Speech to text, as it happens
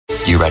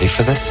You ready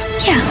for this?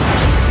 Yeah.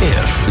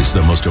 If is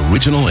the most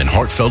original and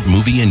heartfelt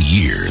movie in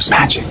years.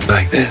 Magic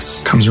like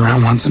this comes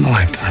around once in a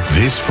lifetime.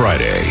 This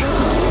Friday,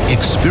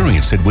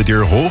 experience it with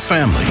your whole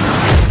family.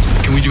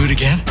 Can we do it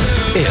again?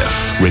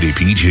 If, rated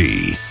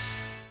PG.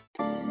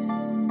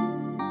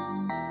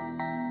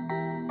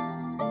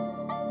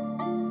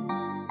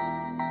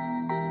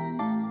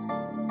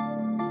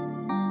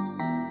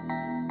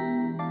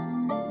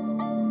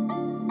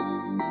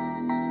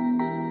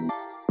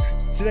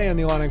 Today on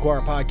the Illini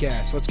Inquirer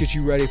podcast, let's get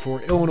you ready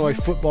for Illinois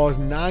football's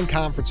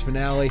non-conference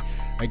finale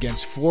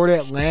against Florida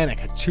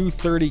Atlantic, a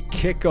 2:30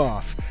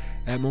 kickoff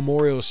at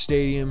Memorial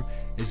Stadium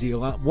as the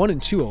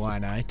 1-2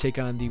 Illini take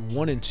on the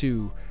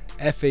 1-2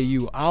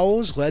 FAU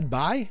Owls, led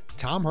by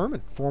Tom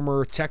Herman,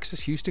 former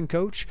Texas Houston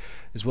coach,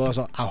 as well as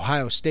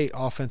Ohio State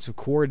offensive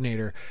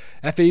coordinator.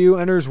 FAU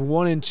enters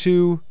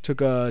 1-2,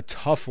 took a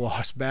tough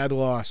loss, bad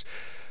loss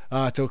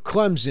to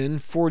Clemson,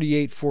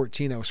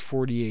 48-14. That was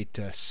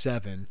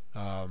 48-7.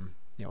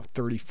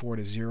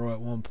 34-0 at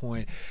one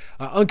point.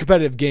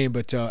 Uncompetitive game,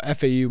 but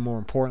FAU, more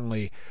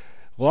importantly,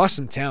 lost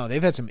some talent.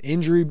 They've had some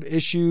injury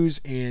issues,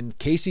 and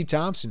Casey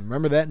Thompson,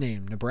 remember that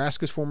name,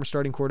 Nebraska's former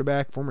starting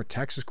quarterback, former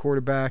Texas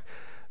quarterback.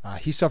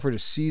 He suffered a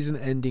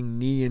season-ending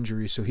knee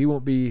injury, so he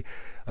won't be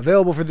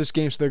available for this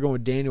game, so they're going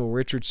with Daniel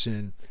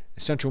Richardson, a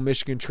Central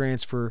Michigan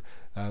transfer,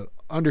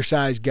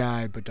 undersized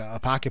guy, but a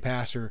pocket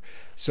passer.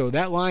 So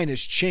that line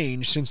has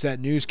changed since that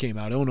news came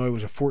out. Illinois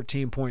was a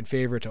 14-point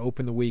favorite to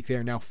open the week. They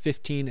are now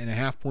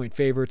 15.5-point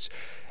favorites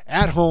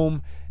at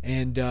home,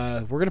 and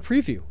we're going to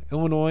preview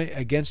Illinois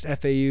against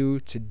FAU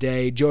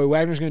today. Joey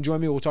Wagner is going to join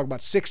me. We'll talk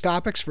about 6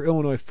 topics for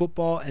Illinois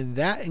football, and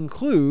that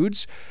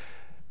includes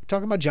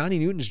talking about Johnny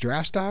Newton's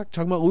draft stock,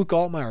 talking about Luke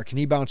Altmaier, can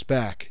he bounce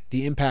back,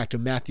 the impact of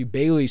Matthew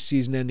Bailey's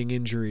season-ending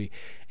injury,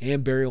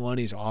 and Barry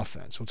Lunny's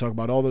offense. We'll talk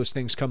about all those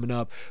things coming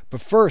up.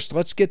 But first,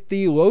 let's get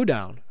the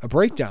lowdown, a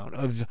breakdown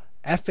of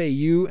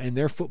FAU and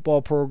their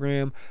football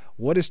program.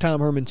 What has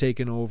Tom Herman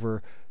taken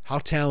over? How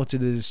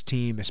talented is this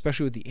team,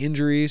 especially with the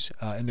injuries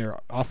in their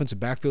offensive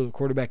backfield at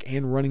quarterback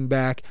and running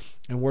back?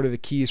 And what are the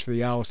keys for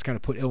the Owls to kind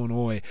of put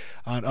Illinois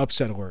on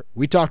upset alert?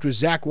 We talked with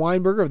Zach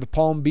Weinberger of the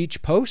Palm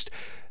Beach Post,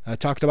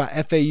 talked about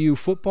FAU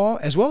football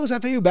as well as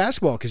FAU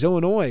basketball, because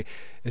Illinois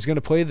is going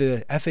to play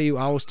the FAU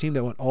Owls team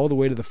that went all the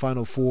way to the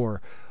Final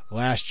Four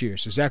last year.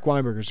 So Zach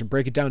Weinberger is going to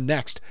break it down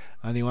next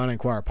on the Illini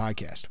Inquirer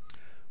podcast.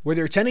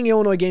 Whether attending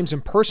Illinois games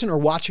in person or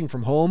watching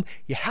from home,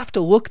 you have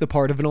to look the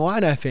part of an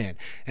Illini fan.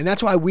 And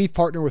that's why we've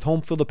partnered with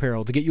Home Field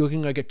Apparel to get you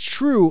looking like a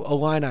true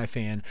Illini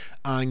fan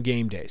on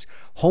game days.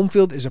 Home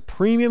Field is a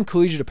premium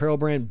collegiate apparel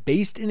brand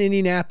based in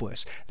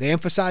Indianapolis. They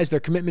emphasize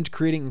their commitment to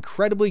creating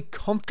incredibly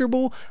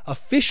comfortable,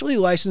 officially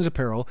licensed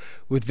apparel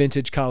with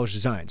vintage college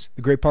designs.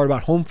 The great part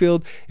about Home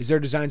Field is their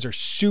designs are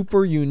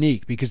super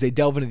unique because they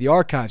delve into the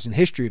archives and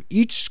history of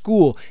each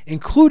school,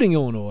 including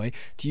Illinois,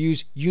 to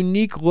use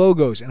unique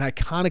logos and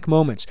iconic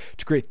moments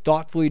to create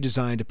thoughtfully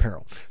designed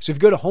apparel. So if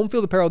you go to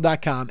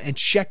homefieldapparel.com and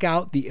check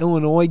out the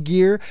Illinois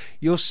gear,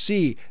 you'll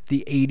see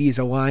the 80s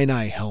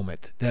Illini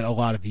helmet that a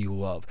lot of you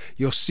love.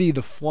 You'll see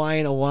the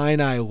Flying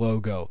Illini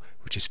logo,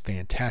 which is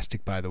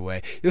fantastic, by the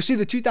way. You'll see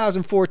the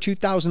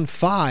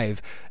 2004-2005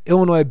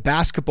 Illinois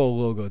basketball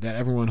logo that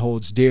everyone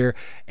holds dear,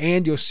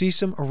 and you'll see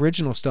some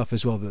original stuff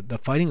as well. The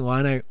Fighting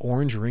Illini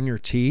orange ringer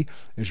tee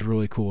is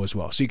really cool as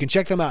well. So you can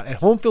check them out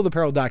at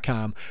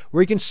homefieldapparel.com,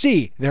 where you can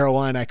see their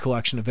Illini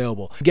collection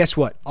available. Guess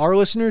what? Our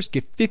listeners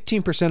get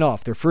 15%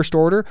 off their first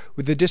order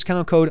with the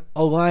discount code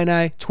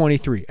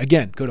Illini23.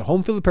 Again, go to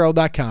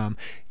homefieldapparel.com,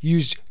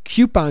 use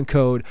coupon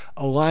code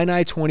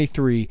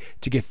Illini23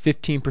 to get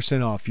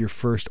 15% off your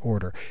first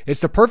order.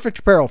 It's the perfect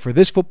apparel for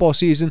this football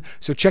season,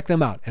 so check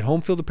them out at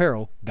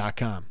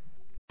homefieldapparel.com.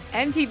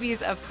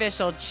 MTV's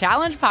official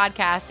Challenge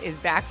podcast is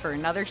back for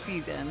another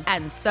season.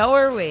 And so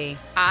are we.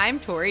 I'm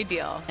Tori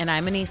Deal. And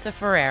I'm Anissa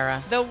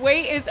Ferreira. The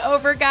wait is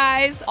over,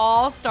 guys.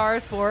 All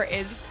Stars 4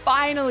 is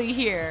finally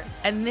here.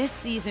 And this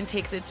season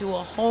takes it to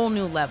a whole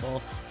new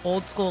level.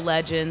 Old school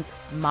legends,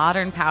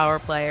 modern power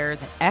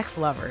players, and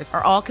ex-lovers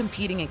are all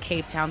competing in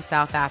Cape Town,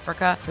 South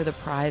Africa for the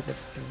prize of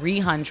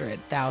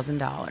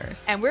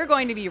 $300,000. And we're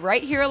going to be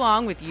right here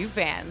along with you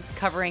fans,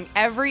 covering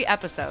every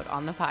episode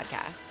on the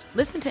podcast.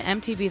 Listen to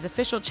MTV's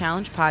official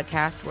Challenge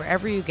podcast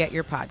wherever you get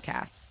your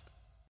podcasts.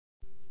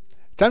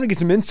 Time to get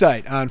some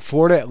insight on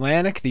Florida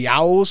Atlantic, the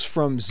Owls,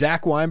 from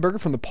Zach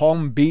Weinberger from the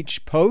Palm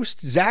Beach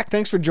Post. Zach,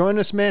 thanks for joining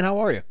us, man. How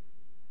are you?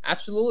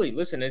 Absolutely.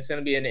 Listen, it's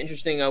going to be an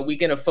interesting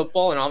weekend of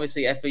football, and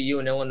obviously FAU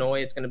and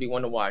Illinois, it's going to be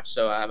one to watch.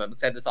 So I'm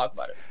excited to talk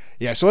about it.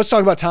 Yeah, so let's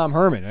talk about Tom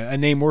Herman, a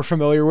name we're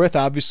familiar with,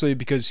 obviously,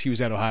 because he was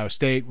at Ohio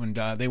State when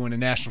they won a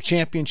national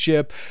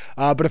championship.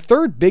 But a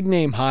third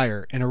big-name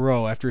hire in a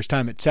row after his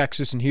time at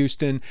Texas and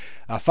Houston,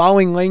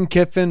 following Lane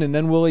Kiffin and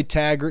then Willie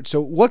Taggart. So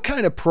what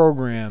kind of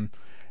program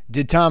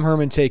did Tom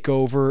Herman take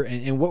over,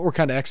 and what were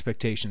kind of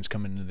expectations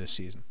coming into this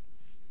season?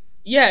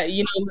 Yeah,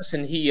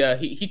 listen,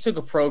 he took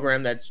a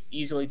program that's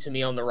easily to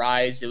me on the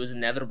rise. It was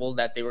inevitable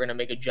that they were going to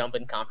make a jump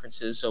in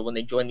conferences. So when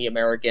they joined the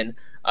American,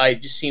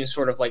 it just seems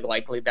sort of like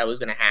likely that was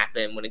going to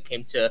happen when it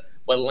came to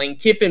what Lane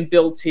Kiffin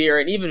built here,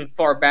 and even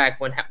far back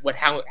when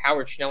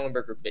Howard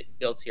Schnellenberger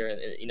built here,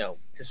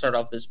 to start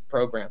off this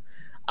program.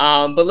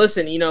 But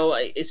listen,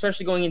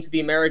 especially going into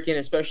the American,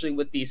 especially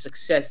with the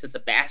success that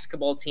the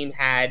basketball team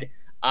had,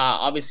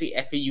 obviously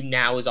FAU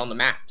now is on the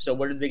map. So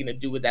what are they going to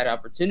do with that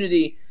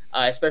opportunity?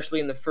 Especially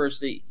in the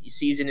first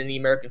season in the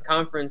American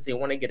Conference. They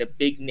want to get a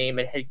big name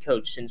at head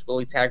coach since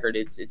Willie Taggart.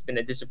 It's been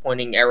a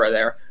disappointing era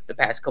there the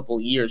past couple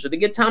of years. So they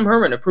get Tom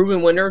Herman, a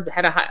proven winner,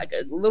 had a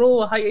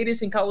little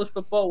hiatus in college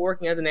football,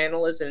 working as an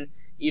analyst and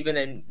even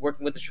in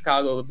working with the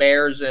Chicago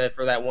Bears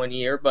for that 1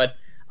 year. But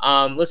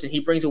listen, he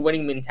brings a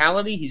winning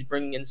mentality. He's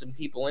bringing in some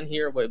people in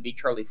here, whether it be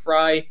Charlie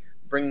Fry,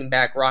 bringing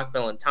back Rock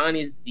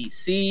Bellantanis,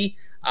 DC.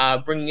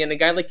 Bringing in a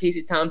guy like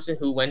Casey Thompson,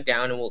 who went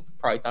down, and we'll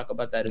probably talk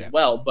about that as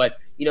well. But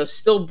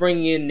still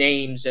bringing in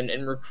names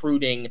and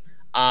recruiting in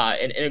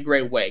a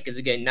great way. Because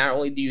again, not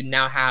only do you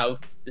now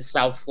have the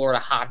South Florida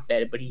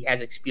hotbed, but he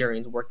has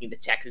experience working the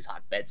Texas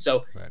hotbed.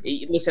 So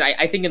listen,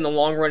 I think in the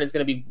long run it's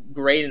going to be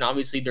great. And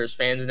obviously, there's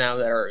fans now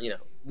that are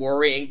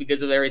worrying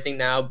because of everything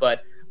now,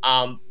 but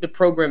the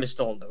program is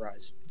still on the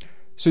rise.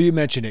 So you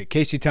mentioned it.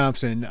 Casey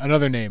Thompson,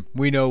 another name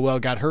we know well,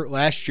 got hurt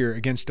last year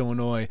against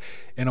Illinois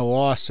in a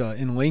loss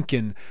in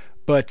Lincoln.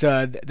 But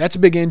that's a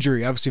big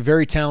injury. Obviously,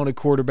 very talented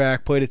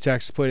quarterback, played at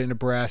Texas, played at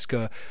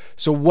Nebraska.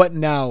 So what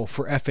now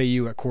for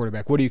FAU at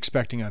quarterback? What are you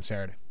expecting on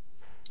Saturday?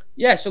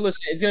 Yeah, so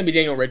listen, it's going to be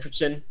Daniel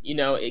Richardson,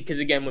 because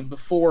again,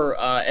 before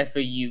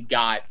FAU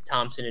got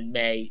Thompson in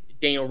May,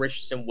 Daniel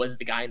Richardson was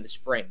the guy in the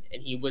spring,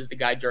 and he was the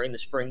guy during the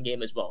spring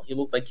game as well. He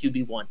looked like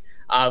QB1.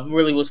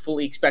 Really was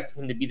fully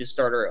expecting him to be the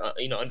starter,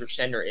 under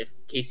center if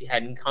Casey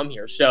hadn't come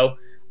here. So,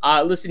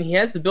 listen, he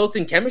has the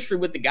built-in chemistry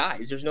with the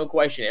guys. There's no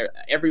question.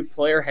 Every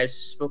player has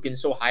spoken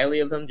so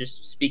highly of him.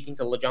 Just speaking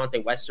to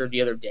LaJohntay Wester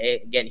the other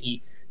day, again,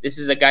 this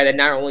is a guy that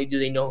not only do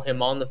they know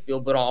him on the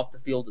field, but off the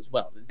field as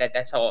well.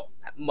 That's how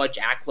much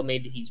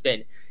acclimated he's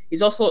been.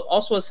 He's also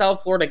a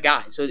South Florida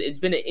guy, so it's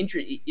been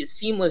a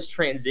seamless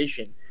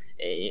transition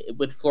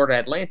with Florida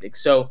Atlantic.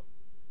 So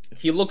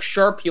he looks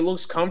sharp. He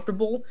looks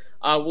comfortable.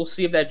 We'll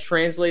see if that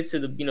translates to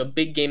the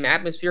big game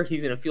atmosphere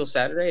he's going to feel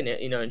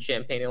Saturday in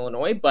Champaign,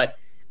 Illinois. But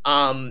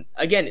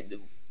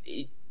again,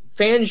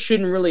 fans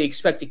shouldn't really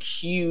expect a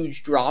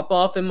huge drop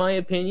off, in my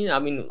opinion. I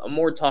mean, I'm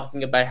more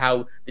talking about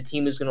how the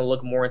team is going to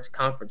look more into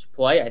conference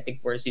play. I think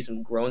we're going to see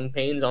some growing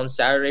pains on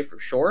Saturday for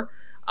sure.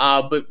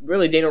 But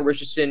really, Daniel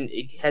Richardson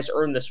has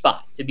earned the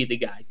spot to be the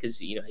guy because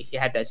he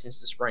had that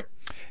since the spring.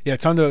 Yeah, a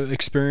ton of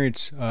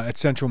experience at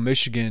Central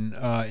Michigan,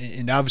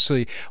 and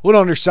obviously a little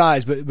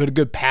undersized, but a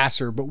good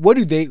passer. But what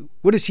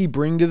does he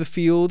bring to the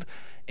field,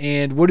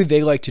 and what do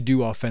they like to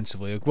do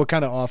offensively? Like, what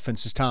kind of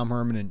offense does Tom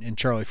Herman and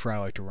Charlie Fry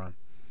like to run?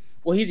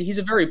 Well, he's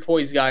a very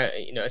poised guy,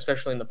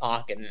 especially in the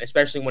pocket, and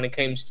especially when it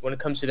comes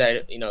to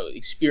that,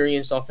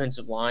 experienced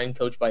offensive line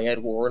coached by Ed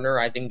Warner.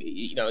 I think,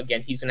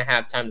 again, he's going to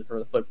have time to throw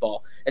the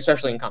football,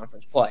 especially in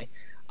conference play.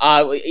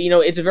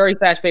 It's a very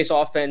fast-paced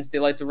offense. They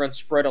like to run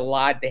spread a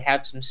lot. They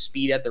have some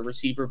speed at the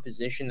receiver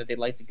position that they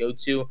like to go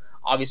to.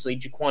 Obviously,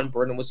 Jaquan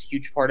Burton was a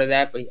huge part of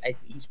that, but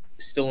he's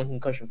still in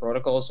concussion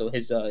protocol, so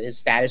his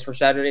status for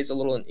Saturday is a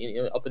little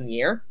up in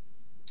the air.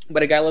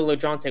 But a guy like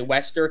LaJohntay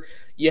Wester,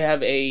 you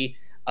have a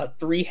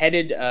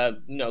three-headed,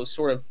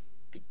 sort of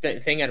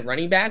thing at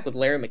running back with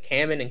Larry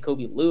McCammon and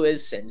Kobe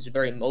Lewis and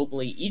Zaveri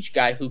Mobley, each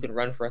guy who can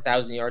run for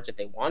 1,000 yards if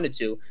they wanted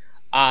to.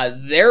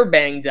 They're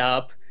banged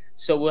up,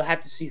 so we'll have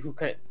to see who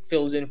kind of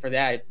fills in for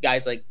that.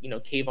 Guys like,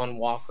 Kayvon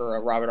Walker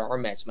or Robert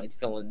Armetz might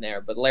fill in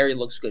there, but Larry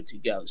looks good to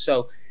go.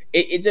 So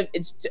it's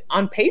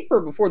on paper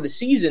before the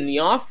season, the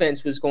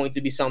offense was going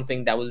to be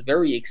something that was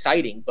very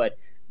exciting, but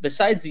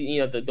besides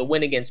the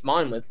win against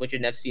Monmouth, which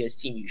an FCS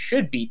team you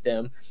should beat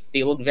them,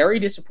 they looked very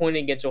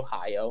disappointing against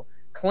Ohio.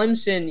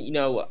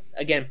 Clemson,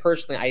 again,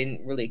 personally, I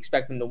didn't really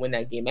expect them to win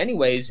that game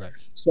anyways. Right.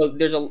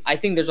 So I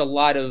think there's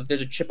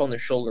a chip on the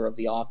shoulder of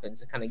the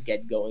offense to kind of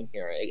get going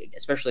here,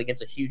 especially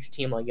against a huge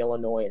team like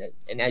Illinois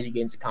and as you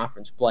get into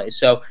conference play.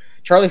 So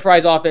Charlie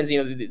Fry's offense,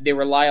 they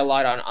rely a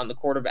lot on the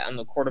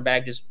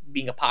quarterback just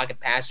being a pocket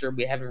passer.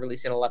 We haven't really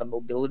seen a lot of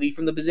mobility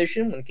from the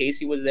position when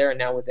Casey was there and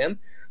now with him.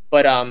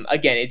 But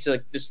again, it's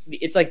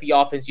like the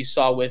offense you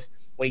saw with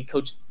when he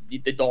coached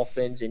the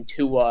Dolphins and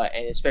Tua,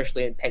 and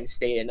especially in Penn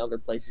State and other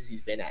places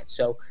he's been at.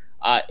 So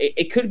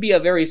it could be a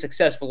very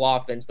successful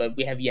offense, but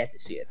we have yet to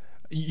see it.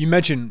 You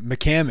mentioned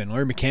McCammon,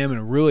 Larry McCammon,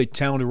 a really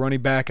talented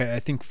running back. I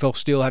think Phil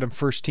Steele had him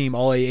first team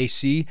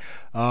All-AAC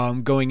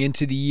going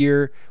into the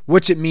year.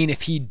 What's it mean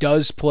if he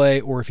does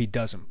play or if he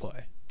doesn't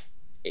play?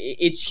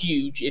 It's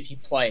huge if he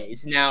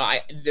plays. Now,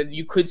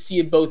 you could see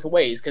it both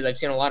ways because I've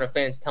seen a lot of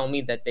fans tell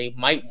me that they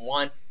might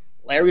want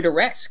Larry to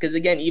rest because,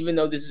 again, even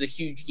though this is a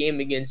huge game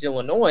against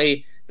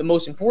Illinois, the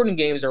most important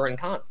games are in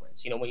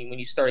conference, when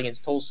you start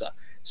against Tulsa.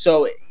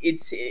 So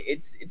it's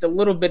a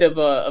little bit of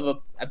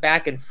a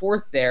back and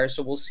forth there.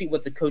 So we'll see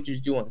what the coaches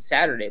do on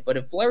Saturday. But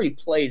if Larry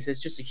plays, it's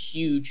just a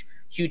huge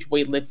huge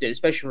weight lifted,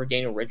 especially for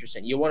Daniel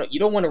Richardson. You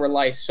don't want to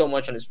rely so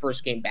much on his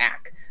first game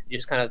back,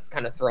 just kind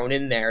of thrown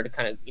in there to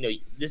kind of,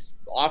 this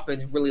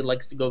offense really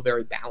likes to go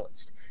very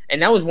balanced.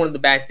 And that was one of the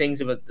bad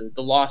things about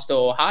the loss to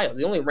Ohio.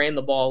 They only ran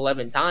the ball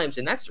 11 times,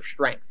 and that's their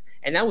strength.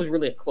 And that was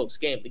really a close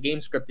game. The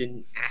game script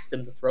didn't ask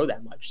them to throw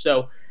that much.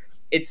 So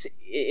it's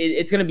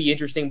going to be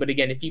interesting. But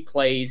again, if he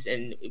plays,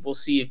 and we'll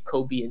see if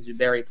Kobe and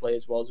Zuberi play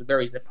as well.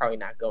 Zuberi's probably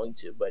not going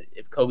to, but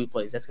if Kobe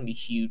plays, that's going to be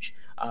huge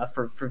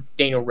for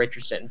Daniel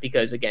Richardson,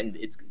 because again,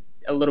 it's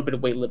a little bit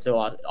of weight lifted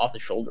off the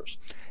shoulders.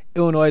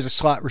 Illinois is a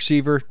slot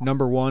receiver,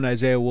 number 1,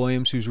 Isaiah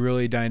Williams, who's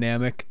really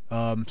dynamic.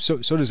 So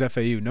does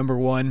FAU. Number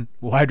 1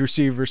 wide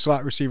receiver,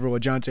 slot receiver,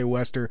 LaJohntay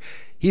Wester.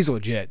 He's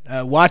legit.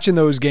 Watching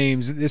those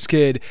games, this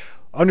kid,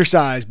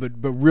 undersized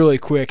but really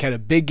quick, had a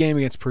big game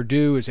against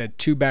Purdue, has had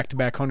 2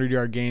 back-to-back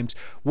 100-yard games.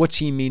 What's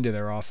he mean to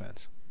their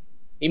offense?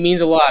 He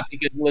means a lot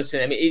because,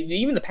 listen, I mean,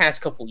 even the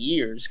past couple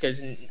years,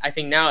 because I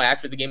think now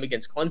after the game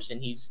against Clemson,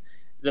 he's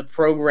the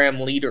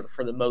program leader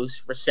for the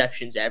most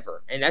receptions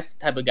ever. And that's the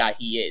type of guy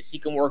he is. He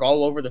can work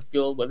all over the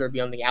field, whether it be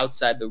on the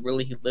outside, but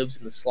really he lives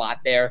in the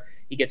slot there.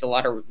 He gets a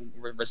lot of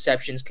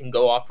receptions, can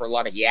go off for a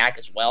lot of yak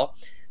as well.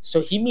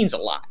 So he means a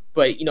lot.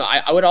 But,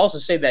 I would also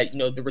say that,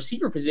 the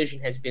receiver position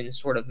has been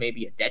sort of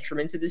maybe a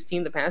detriment to this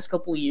team the past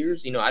couple of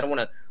years. I don't want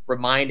to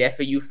remind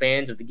FAU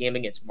fans of the game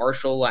against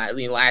Marshall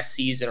last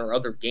season or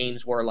other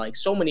games where, like,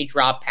 so many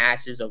drop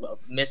passes of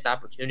missed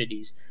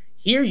opportunities.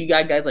 Here you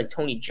got guys like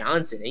Tony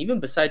Johnson, and even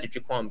besides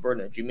Jaquan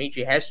Burton,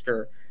 Demetri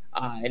Hester,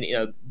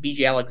 and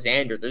B.J.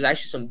 Alexander, there's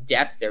actually some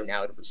depth there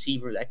now at a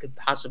receiver that could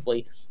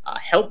possibly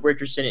help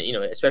Richardson,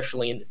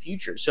 especially in the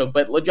future. So,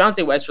 but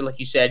LaJohntay Wester, like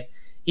you said,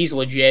 he's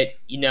legit,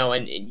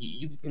 and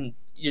you can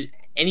just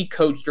any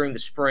coach during the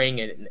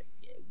spring, and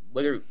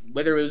whether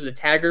it was the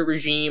Taggart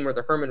regime or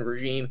the Herman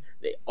regime,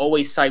 they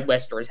always cite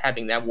Wester as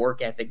having that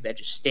work ethic that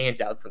just stands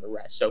out from the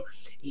rest. So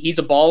he's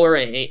a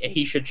baller, and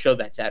he should show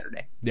that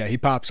Saturday. Yeah, he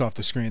pops off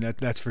the screen,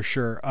 that's for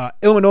sure.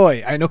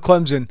 Illinois, I know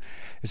Clemson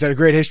has had a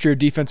great history of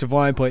defensive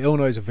line play.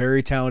 Illinois is a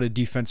very talented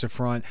defensive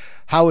front.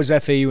 How is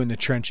FAU in the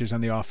trenches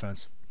on the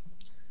offense?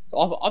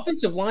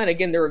 Offensive line,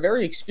 again, they're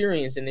very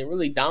experienced, and they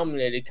really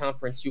dominated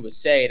Conference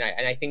USA,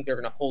 and I think they're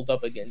going to hold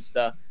up against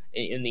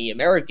in the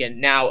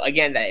American. Now,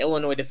 again, that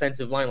Illinois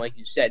defensive line, like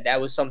you said, that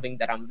was something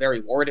that I'm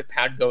very worried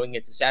about going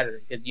into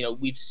Saturday, because,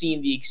 we've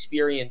seen the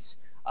experience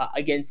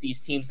against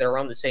these teams that are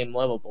on the same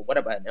level, but what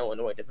about an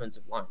Illinois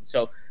defensive line?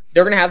 So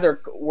they're going to have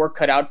their work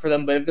cut out for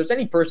them, but if there's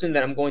any person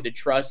that I'm going to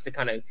trust to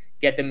kind of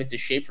get them into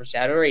shape for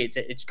Saturday,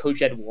 it's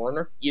Coach Ed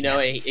Warner.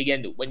 And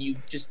again, when you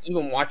just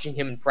even watching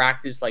him in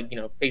practice, like,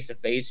 face to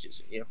face,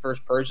 just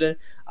first person,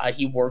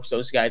 he works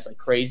those guys like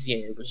crazy,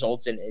 and it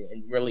results in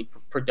really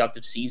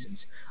productive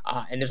seasons.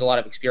 And there's a lot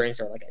of experience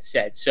there, like I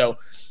said. So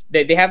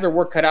they have their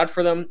work cut out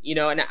for them,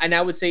 and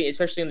I would say,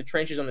 especially in the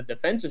trenches on the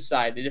defensive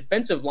side, the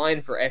defensive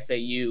line for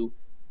FAU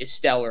is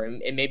stellar,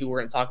 and maybe we're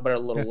going to talk about it a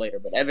little later,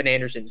 but Evan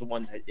Anderson is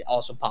one that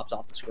also pops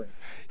off the screen.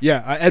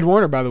 Yeah, Ed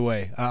Warner, by the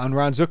way, on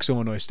Ron Zook's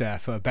Illinois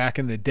staff back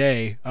in the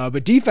day.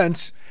 But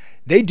defense,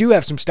 they do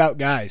have some stout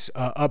guys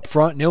up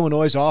front, and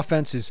Illinois'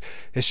 offense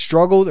has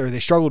struggled, or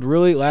they struggled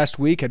really last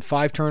week, had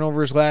 5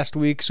 turnovers last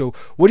week. So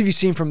what have you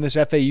seen from this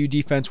FAU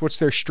defense? What's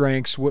their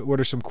strengths? What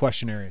are some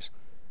question areas?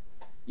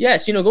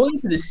 Yes, going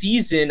into the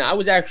season, I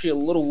was actually a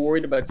little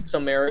worried about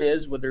some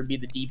areas, whether it be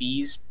the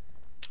DBs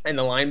and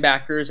the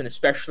linebackers, and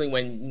especially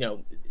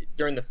when,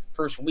 during the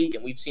first week,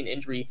 and we've seen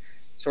injury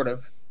sort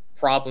of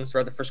problems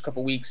throughout the first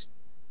couple weeks.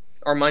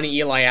 Armani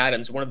Eli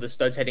Adams, one of the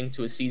studs heading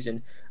to a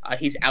season,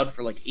 he's out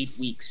for like 8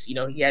 weeks.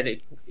 He had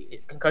a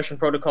concussion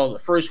protocol the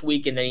first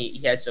week, and then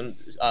he had some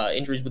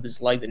injuries with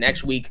his leg the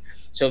next week.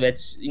 So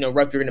that's,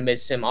 rough. You're going to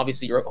miss him.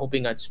 Obviously, you're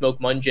hoping that Smoke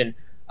Mungeon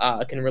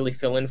can really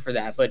fill in for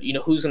that. But,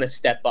 who's going to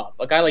step up?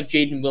 A guy like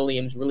Jaden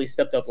Williams really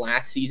stepped up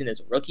last season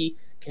as a rookie.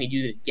 Can he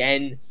do it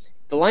again?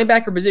 The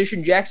linebacker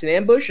position, Jackson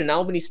Ambush, an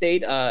Albany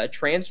State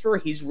transfer,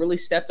 he's really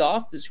stepped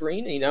off the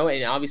screen,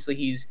 and obviously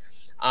he's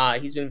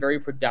been very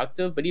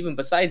productive. But even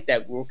besides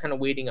that, we're kind of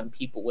waiting on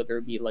people, whether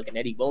it be like an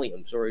Eddie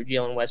Williams or a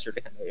Jalen Wester,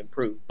 to kind of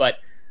improve. But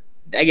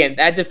again,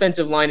 that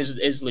defensive line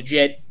is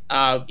legit.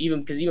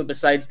 Even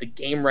besides the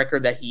game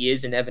record that he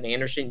is in Evan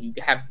Anderson, you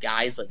have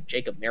guys like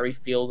Jacob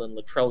Merrifield and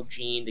Latrell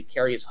Jean,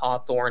 Decarius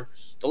Hawthorne.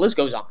 The list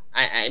goes on.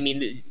 I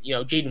mean,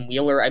 Jaden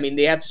Wheeler. I mean,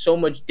 they have so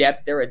much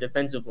depth there at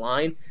defensive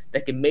line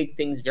that can make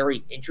things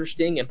very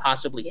interesting and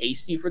possibly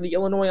hasty for the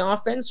Illinois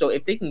offense. So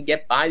if they can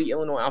get by the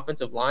Illinois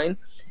offensive line,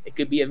 it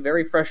could be a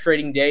very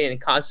frustrating day and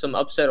cause some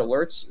upset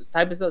alerts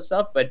type of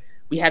stuff. But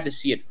we have to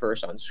see it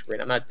first on screen.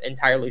 I'm not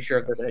entirely sure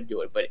if they're going to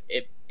do it, but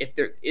if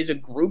there is a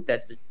group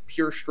that's the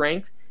pure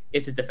strength,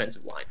 it's a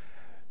defensive line.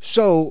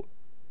 So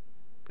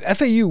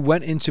FAU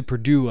went into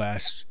Purdue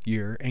last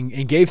year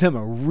and gave them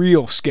a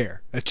real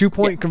scare, a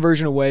 2-point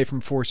conversion away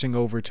from forcing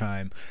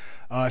overtime.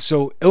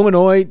 So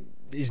Illinois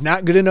is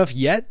not good enough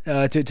yet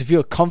to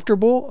feel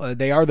comfortable.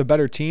 They are the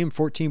better team,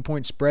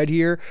 14-point spread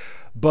here.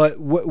 But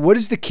what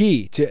is the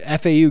key to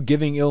FAU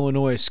giving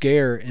Illinois a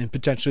scare and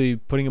potentially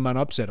putting them on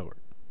upset alert?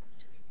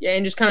 Yeah,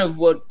 and just kind of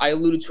what I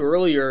alluded to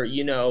earlier,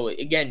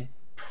 again,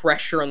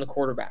 pressure on the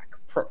quarterback.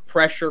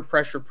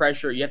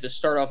 Pressure. You have to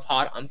start off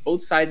hot on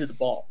both sides of the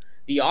ball.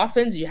 The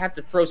offense, you have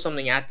to throw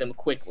something at them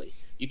quickly.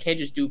 You can't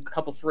just do a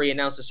couple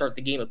 3-and-outs to start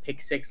the game, a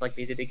pick six like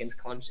they did against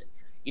Clemson.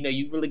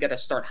 You really got to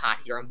start hot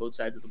here on both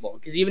sides of the ball.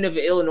 Because even if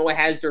Illinois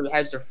has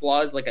their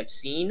flaws, like I've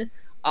seen,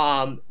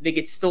 they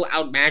could still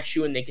outmatch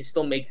you and they can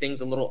still make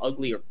things a little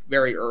ugly or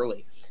very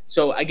early.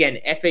 So again,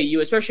 FAU,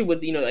 especially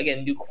with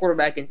new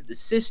quarterback into the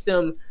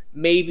system,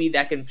 maybe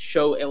that can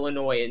show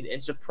Illinois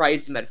and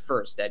surprise them at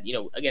first. That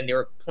again, they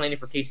were planning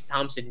for Casey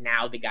Thompson.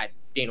 Now they got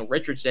Daniel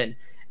Richardson,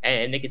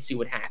 and they can see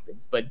what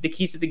happens. But the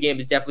keys to the game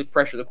is definitely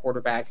pressure the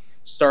quarterback,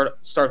 start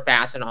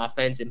fast on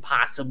offense, and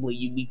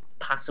possibly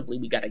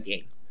we got a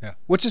game. Yeah.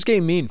 What's this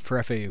game mean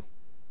for FAU?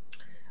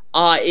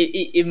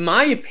 In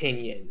my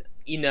opinion,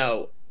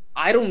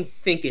 I don't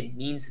think it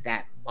means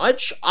that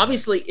much.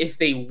 Obviously, if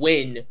they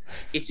win,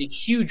 it's a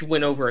huge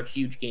win over a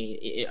huge game,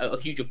 a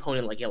huge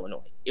opponent like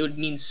Illinois. It would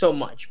mean so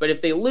much. But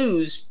if they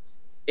lose,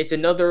 it's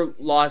another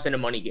loss in a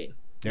money game.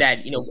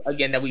 Yep. That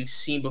again, that we've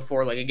seen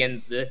before. Like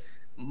again,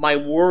 my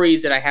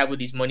worries that I have with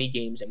these money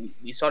games, and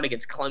we saw it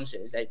against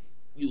Clemson, is that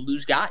you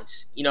lose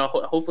guys.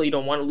 Hopefully you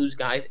don't want to lose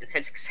guys, and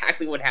that's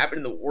exactly what happened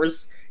in the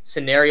worst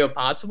scenario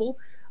possible.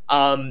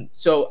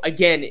 So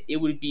again, it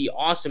would be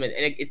awesome, and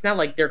it's not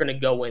like they're going to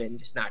go in and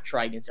just not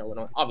try against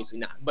Illinois. Obviously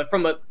not. But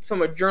from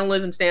a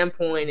journalism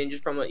standpoint, and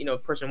just from a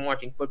person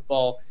watching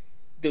football,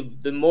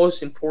 the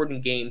most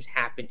important games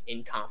happen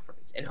in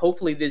conference, and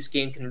hopefully this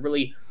game can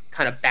really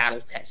kind of battle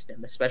test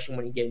them, especially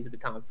when you get into the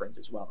conference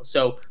as well.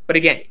 So, but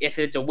again, if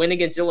it's a win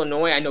against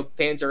Illinois, I know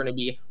fans are going to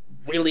be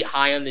really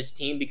high on this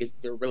team because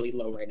they're really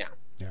low right now.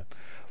 Yeah.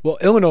 Well,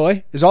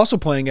 Illinois is also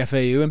playing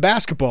FAU in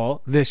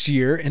basketball this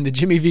year in the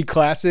Jimmy V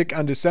Classic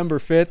on December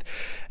 5th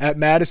at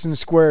Madison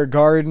Square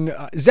Garden.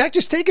 Zach,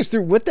 just take us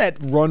through what that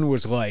run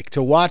was like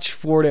to watch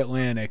Florida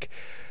Atlantic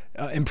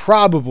and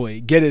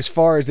probably get as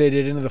far as they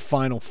did into the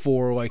Final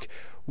Four. Like,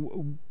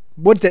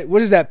 what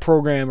does that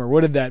program, or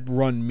what did that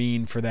run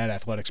mean for that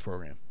athletics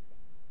program?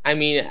 I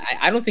mean,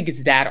 I don't think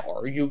it's that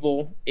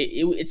arguable.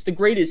 It's the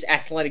greatest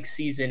athletic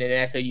season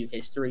in FAU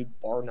history,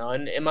 bar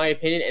none, in my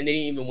opinion, and they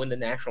didn't even win the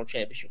national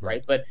championship,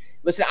 right? But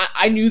listen,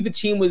 I knew the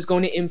team was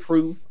going to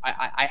improve.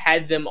 I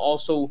had them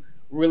also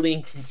really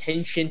in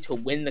contention to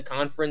win the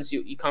Conference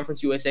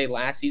USA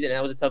last season.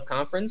 That was a tough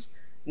conference.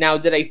 Now,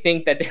 did I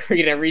think that they were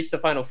going to reach the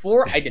Final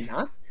Four? I did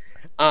not.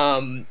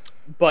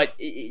 But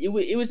it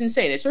was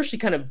insane, especially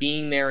kind of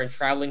being there and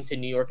traveling to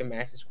New York and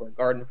Madison Square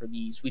Garden for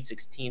the Sweet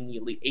 16, the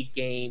Elite 8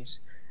 games.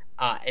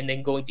 And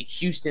then going to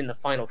Houston, the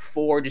Final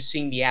Four, just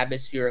seeing the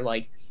atmosphere.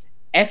 Like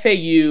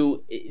FAU,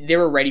 they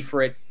were ready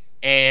for it,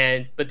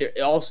 but they're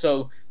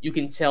also, you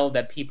can tell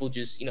that people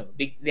just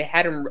they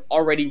had them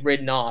already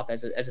written off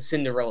as a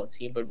Cinderella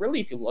team. But really,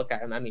 if you look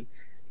at them, I mean,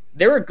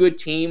 they're a good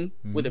team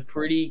with a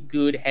pretty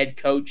good head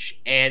coach,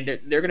 and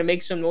they're going to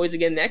make some noise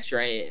again next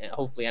year.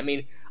 Hopefully, I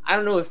mean, I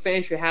don't know if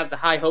fans should have the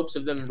high hopes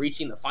of them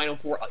reaching the Final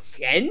Four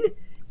again.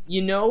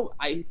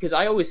 Because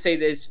I always say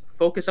this: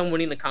 focus on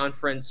winning the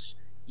conference.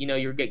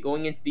 You're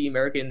going into the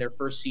American in their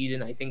first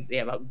season. I think they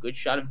have a good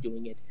shot of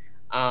doing it.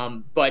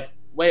 But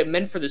what it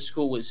meant for the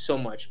school was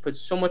put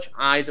so much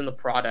eyes on the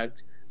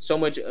product, so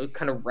much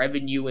kind of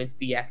revenue into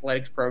the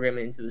athletics program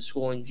and into the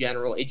school in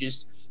general.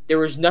 There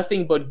was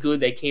nothing but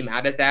good that came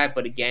out of that.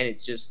 But again,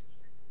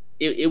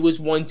 it was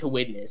one to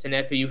witness. And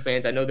FAU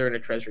fans, I know they're going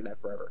to treasure that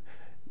forever.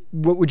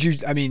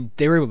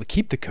 They were able to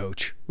keep the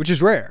coach, which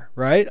is rare,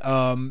 right?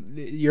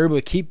 You're able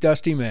to keep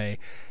Dusty May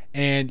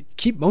and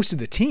keep most of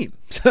the team.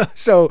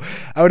 So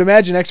I would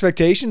imagine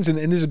expectations, and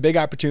this is a big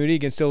opportunity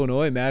against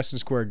Illinois in Madison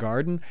Square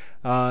Garden.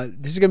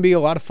 This is going to be a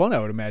lot of fun, I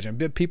would imagine.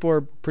 People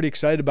are pretty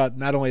excited about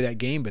not only that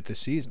game, but this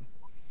season.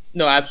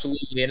 No,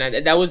 absolutely.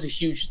 And that was a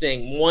huge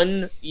thing.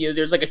 One,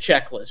 there's like a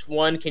checklist.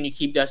 One, can you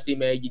keep Dusty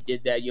May? You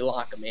did that. You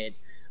lock him in.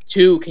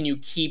 Two, can you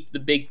keep the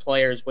big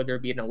players, whether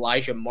it be an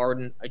Elijah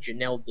Martin, a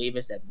Janelle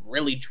Davis that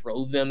really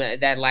drove them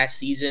at that last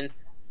season?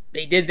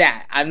 They did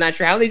that. I'm not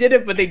sure how they did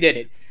it, but they did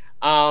it.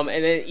 And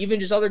then even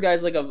just other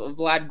guys like a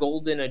Vlad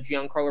Golden, a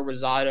Giancarlo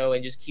Rosado,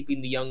 and just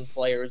keeping the young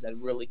players that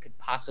really could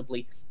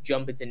possibly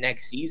jump into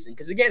next season.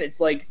 Because again, it's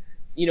like,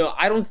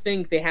 I don't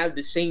think they have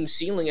the same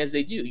ceiling as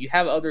they do. You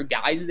have other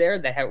guys there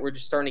that were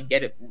just starting to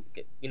get it,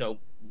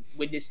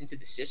 witness into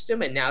the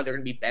system, and now they're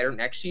going to be better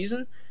next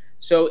season.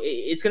 So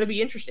it's going to be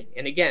interesting.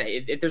 And again,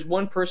 if there's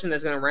one person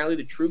that's going to rally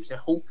the troops and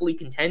hopefully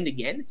contend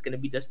again, it's going to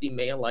be Dusty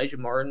May, Elijah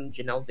Martin,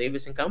 Janelle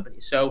Davis, and company.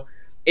 So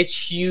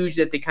it's huge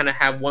that they kind of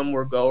have one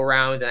more go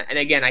around. And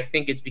again, I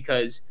think it's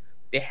because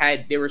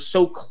they were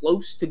so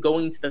close to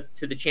going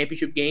to the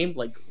championship game,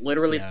 like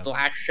literally the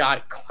last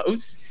shot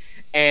close,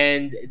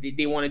 and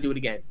they want to do it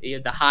again.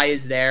 The high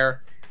is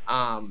there.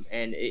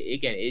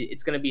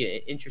 It's going to be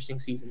an interesting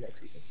season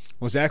next season.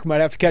 Well, Zach, we might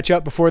have to catch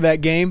up before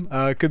that game.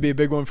 It could be a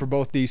big one for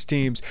both these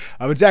teams.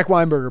 But Zach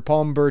Weinberger,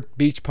 Palmbert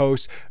Beach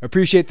Post,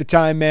 appreciate the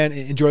time, man.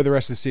 Enjoy the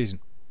rest of the season.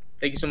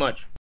 Thank you so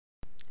much.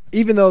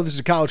 Even though this is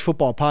a college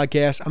football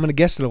podcast, I'm going to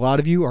guess that a lot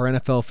of you are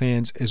NFL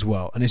fans as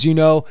well. And as you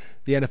know,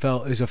 the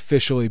NFL is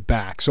officially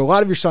back. So a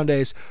lot of your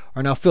Sundays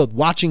are now filled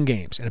watching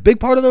games. And a big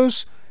part of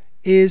those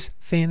is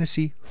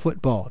fantasy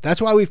football.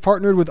 That's why we've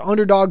partnered with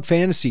Underdog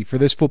Fantasy for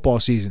this football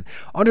season.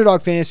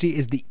 Underdog Fantasy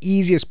is the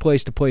easiest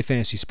place to play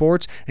fantasy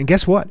sports, and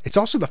guess what? It's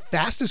also the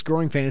fastest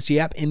growing fantasy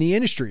app in the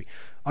industry.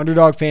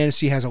 Underdog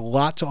Fantasy has a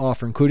lot to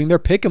offer, including their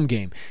Pick'em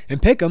game. In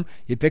Pick'em,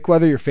 you pick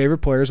whether your favorite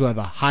players will have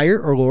a higher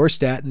or lower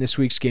stat in this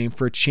week's game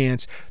for a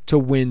chance to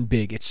win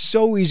big. It's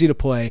so easy to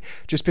play.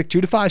 Just pick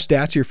 2 to 5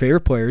 stats of your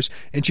favorite players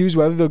and choose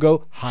whether they'll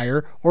go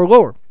higher or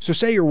lower. So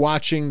say you're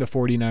watching the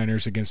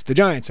 49ers against the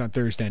Giants on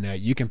Thursday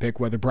night. You can pick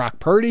whether Brock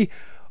Purdy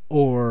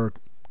or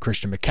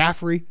Christian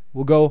McCaffrey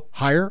will go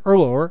higher or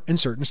lower in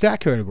certain stat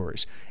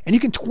categories. And you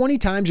can 20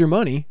 times your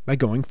money by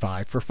going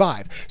 5 for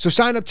 5. So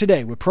sign up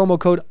today with promo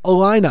code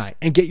Illini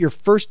and get your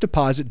first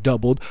deposit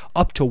doubled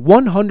up to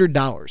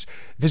 $100.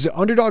 Visit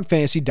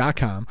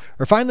UnderdogFantasy.com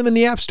or find them in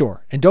the App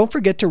Store. And don't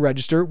forget to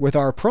register with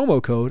our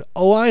promo code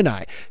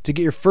Illini to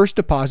get your first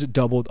deposit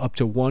doubled up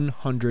to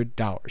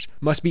 $100.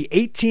 Must be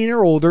 18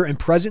 or older and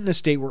present in a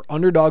state where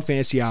Underdog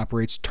Fantasy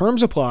operates.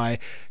 Terms apply.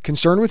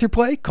 Concerned with your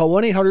play? Call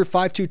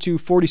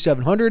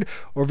 1-800-522-4700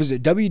 or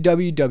visit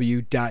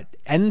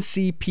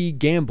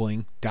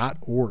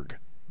www.ncpgambling.org.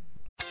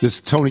 This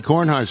is Tony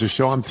Kornheiser's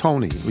show. I'm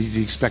Tony.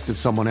 You expected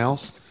someone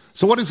else?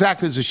 So what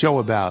exactly is the show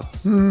about?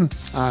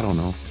 I don't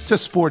know. It's a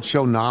sports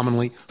show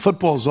nominally.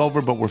 Football's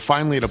over, but we're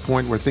finally at a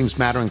point where things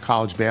matter in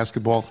college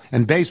basketball,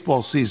 and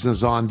baseball season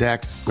is on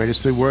deck.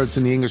 Greatest 3 words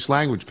in the English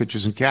language,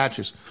 pitchers and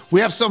catchers.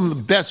 We have some of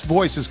the best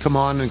voices come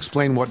on and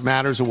explain what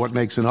matters or what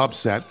makes an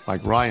upset,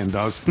 like Ryan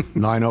does,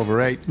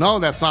 9/8. No,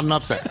 that's not an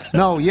upset.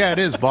 No, yeah, it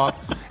is, Bob.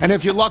 And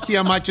if you're lucky,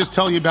 I might just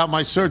tell you about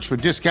my search for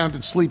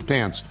discounted sleep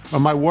pants or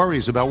my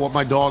worries about what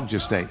my dog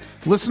just ate.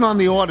 Listen on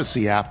the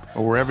Odyssey app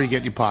or wherever you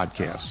get your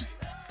podcasts.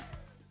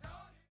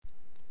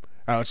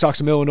 All right, let's talk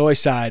some Illinois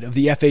side of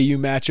the FAU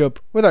matchup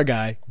with our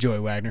guy, Joey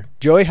Wagner.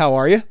 Joey, how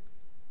are you?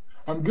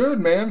 I'm good,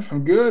 man.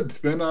 I'm good. It's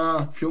been,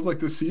 feels like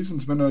this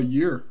season's been a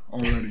year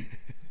already.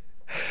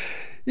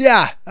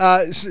 Yeah,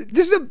 so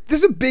this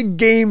is a big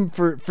game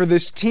for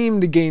this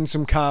team to gain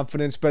some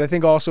confidence, but I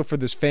think also for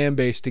this fan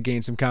base to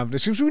gain some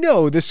confidence. Because we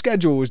know the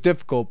schedule was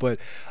difficult, but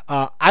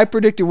I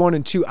predicted 1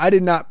 and 2. I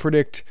did not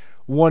predict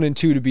 1 and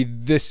 2 to be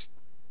this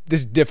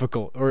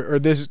difficult or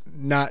this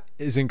not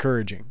as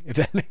encouraging, if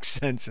that makes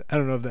sense. I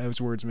don't know if those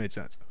words made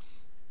sense.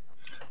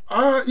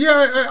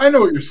 Yeah, I know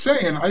what you're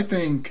saying. I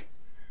think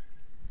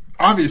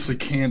obviously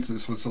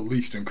Kansas was the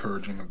least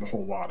encouraging of the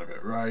whole lot of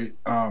it, right?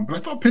 But I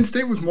thought Penn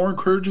State was more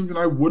encouraging than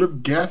I would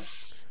have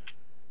guessed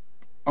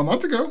a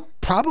month ago.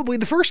 Probably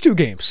the first 2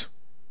 games.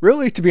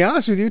 Really, to be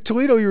honest with you,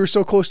 Toledo, you were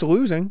so close to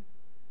losing.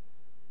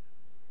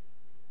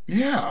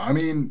 Yeah, I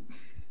mean,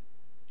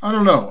 I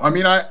don't know. I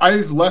mean, I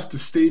left the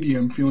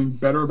stadium feeling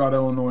better about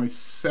Illinois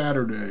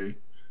Saturday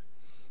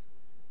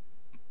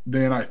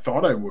than I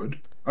thought I would.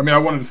 I mean, I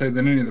wanted to say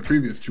than any of the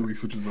previous 2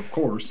 weeks, which is of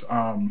course.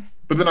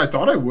 But then I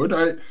thought I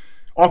would.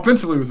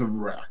 Offensively, it was a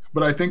wreck.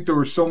 But I think there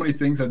were so many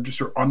things that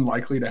just are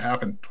unlikely to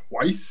happen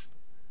twice.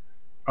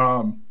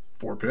 4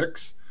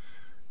 picks.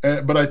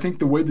 But I think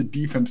the way the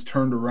defense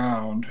turned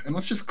around, and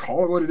let's just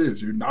call it what it is,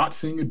 dude. Not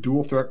seeing a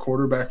dual threat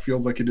quarterback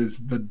feels like it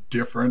is the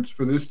difference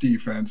for this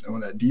defense. And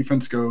when that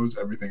defense goes,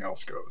 everything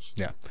else goes.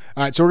 Yeah.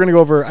 All right, so we're going to go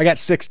over – I got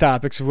 6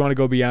 topics. If we want to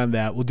go beyond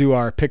that, we'll do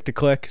our pick to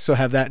click. So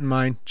have that in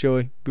mind,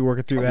 Joey. Be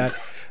working through that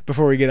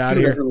before we get out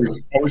of here.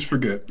 Always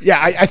forget.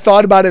 Yeah, I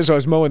thought about it as I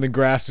was mowing the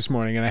grass this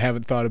morning, and I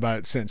haven't thought about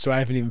it since. So I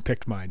haven't even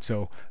picked mine.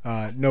 So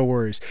no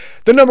worries.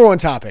 The number 1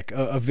 topic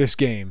of this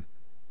game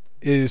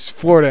is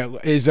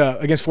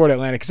against Florida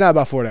Atlantic. It's not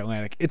about Florida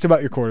Atlantic. It's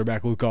about your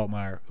quarterback, Luke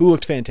Altmaier, who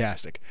looked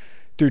fantastic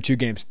through 2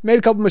 games. Made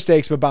a couple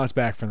mistakes, but bounced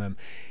back from them.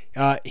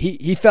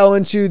 He fell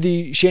into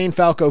the Shane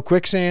Falco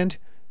quicksand.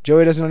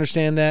 Joey doesn't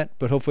understand that,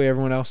 but hopefully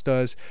everyone else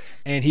does.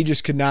 And he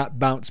just could not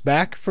bounce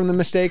back from the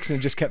mistakes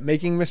and just kept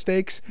making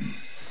mistakes.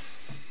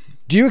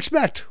 Do you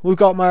expect Luke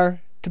Altmaier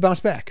to bounce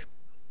back?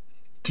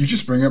 Do you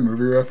just bring up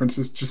movie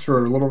references just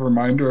for a little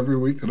reminder every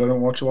week that I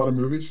don't watch a lot of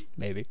movies?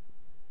 Maybe.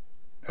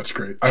 That's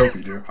great. I hope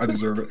you do. I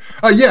deserve it.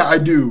 Yeah, I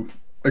do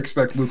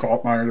expect Luke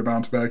Altmaier to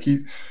bounce back.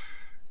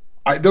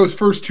 Those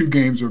first 2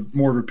 games are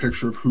more of a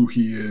picture of who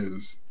he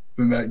is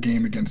than that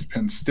game against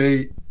Penn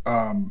State.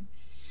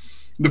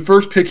 The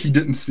first pick he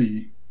didn't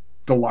see,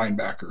 the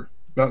linebacker.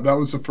 That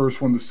was the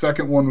first one. The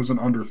second one was an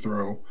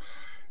underthrow.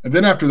 And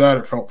then after that,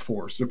 it felt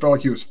forced. It felt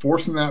like he was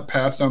forcing that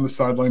pass down the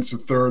sidelines to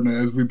third, and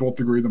as we both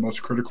agree, the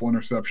most critical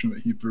interception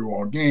that he threw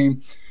all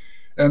game.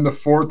 And the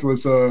fourth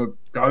was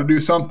got to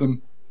do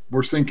something.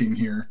 We're sinking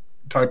here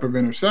type of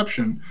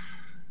interception.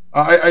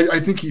 I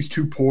think he's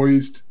too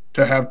poised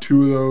to have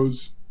 2 of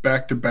those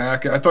back to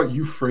back. I thought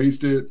you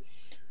phrased it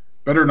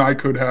better than I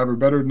could have, or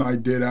better than I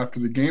did after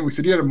the game. We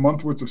said he had a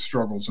month worth of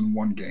struggles in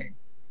 1 game.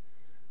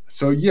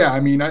 So yeah,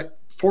 I mean,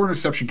 4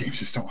 interception games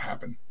just don't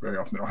happen very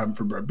often. They don't happen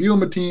for Brett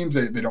Bielema teams.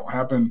 They don't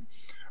happen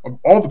of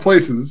all the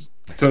places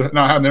to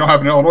not happen. They don't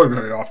happen in Illinois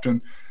very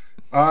often.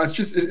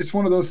 It's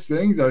one of those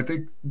things that I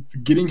think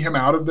getting him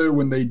out of there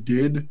when they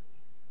did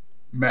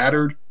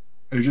mattered.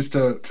 It's just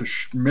to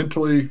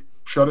mentally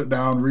shut it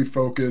down,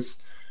 refocus.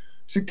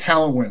 I think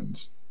talent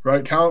wins.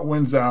 right? Talent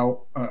wins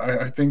out.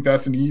 I think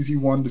that's an easy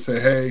one to say,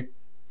 hey,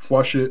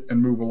 flush it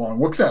and move along.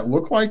 What's that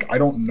look like? I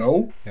don't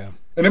know. Yeah.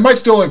 And it might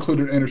still include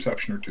an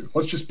interception or two.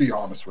 Let's just be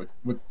honest with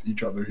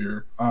each other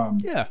here.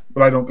 Yeah.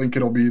 But I don't think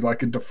it'll be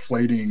like a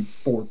deflating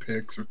 4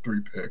 picks or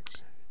 3 picks.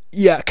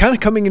 Yeah, kind of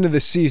coming into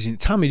this season,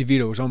 Tommy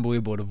DeVito was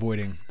unbelievable at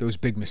avoiding those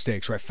big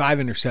mistakes, right? 5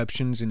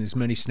 interceptions in as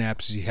many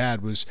snaps as he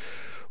had was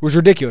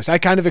ridiculous. I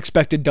kind of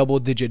expected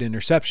double-digit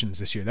interceptions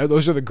this year.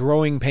 Those are the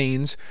growing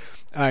pains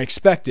I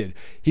expected.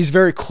 He's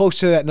very close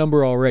to that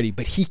number already,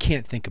 but he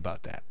can't think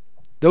about that.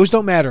 Those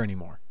don't matter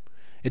anymore.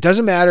 It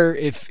doesn't matter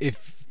if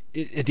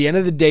at the end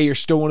of the day you're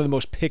still one of the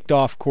most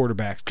picked-off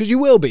quarterbacks, because you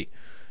will be.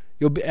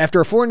 You'll be after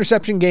a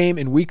 4-interception game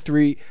in week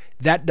 3.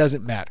 That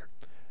doesn't matter.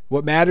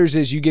 What matters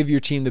is you give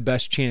your team the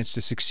best chance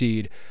to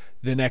succeed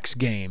the next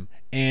game.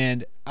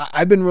 And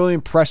I've been really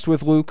impressed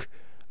with Luke.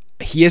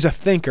 He is a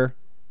thinker,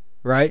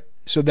 right?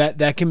 So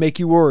that can make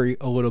you worry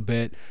a little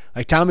bit.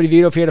 Like Tommy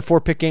DeVito, if he had a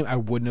 4-pick game, I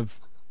wouldn't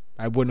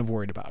have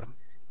worried about him.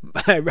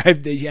 I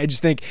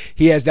just think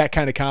he has that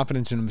kind of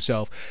confidence in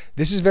himself.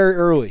 This is very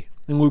early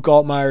in Luke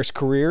Altmaier's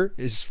career,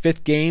 his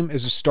 5th game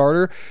as a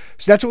starter.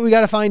 So that's what we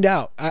got to find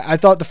out. I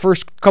thought the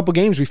first couple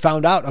games we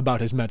found out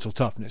about his mental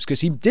toughness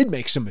because he did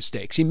make some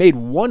mistakes. He made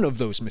one of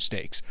those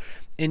mistakes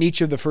in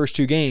each of the first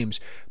 2 games,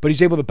 but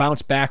he's able to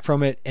bounce back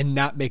from it and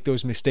not make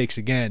those mistakes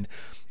again,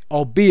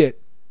 albeit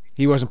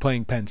he wasn't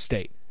playing Penn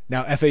State.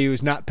 Now, FAU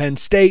is not Penn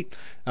State,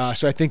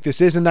 so I think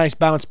this is a nice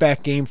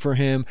bounce-back game for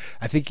him.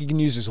 I think he can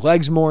use his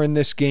legs more in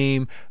this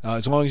game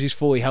as long as he's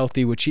fully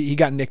healthy, which he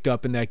got nicked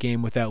up in that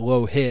game with that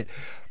low hit.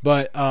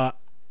 But I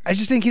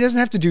just think he doesn't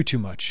have to do too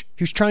much.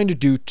 He was trying to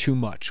do too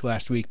much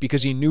last week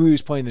because he knew he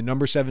was playing the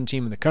number 7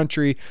 team in the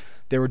country.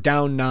 They were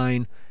down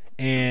 9,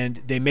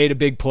 and they made a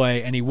big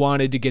play, and he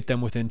wanted to get them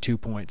within 2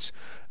 points.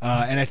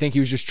 And I think he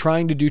was just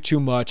trying to do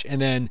too much.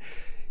 And then,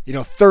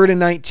 3rd and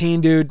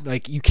 19, dude,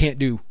 like you can't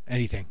do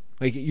anything.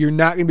 Like you're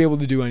not going to be able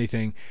to do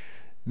anything.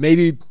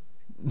 Maybe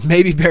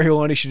Barry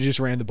Loney should have just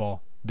ran the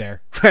ball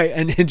there, right?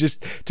 And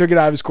just took it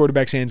out of his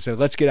quarterback's hands and said,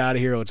 let's get out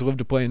of here. Let's live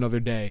to play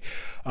another day.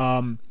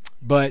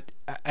 But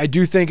I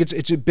do think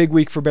it's a big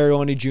week for Barry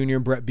Loney Jr.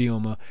 and Brett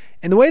Bielema.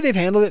 And the way they've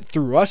handled it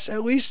through us,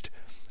 at least,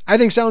 I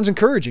think sounds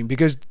encouraging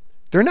because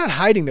they're not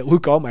hiding that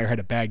Luke Altmaier had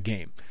a bad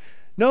game.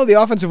 No, the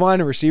offensive line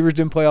and receivers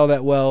didn't play all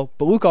that well,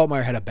 but Luke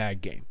Altmaier had a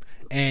bad game.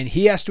 And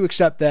he has to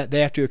accept that.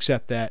 They have to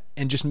accept that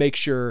and just make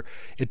sure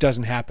it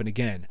doesn't happen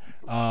again.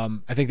 I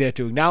think they have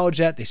to acknowledge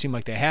that. They seem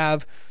like they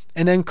have.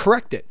 And then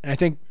correct it. And I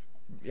think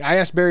I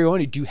asked Barry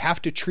Loney, do you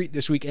have to treat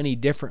this week any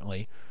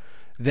differently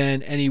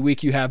than any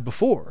week you have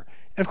before?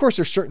 And, of course,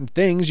 there's certain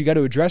things. You got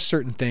to address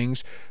certain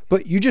things.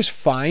 But you just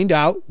find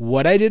out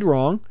what I did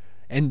wrong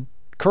and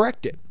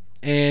correct it.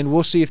 And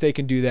we'll see if they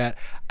can do that.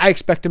 I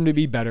expect them to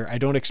be better. I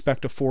don't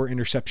expect a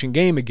 4-interception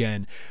game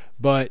again.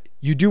 But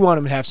you do want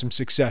them to have some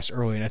success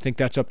early, and I think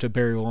that's up to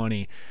Barry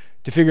Loney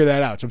to figure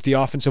that out. It's up to the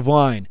offensive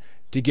line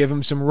to give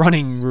him some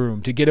running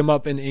room, to get him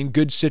up in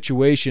good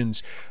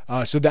situations.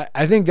 So that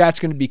I think that's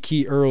going to be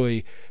key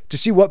early to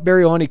see what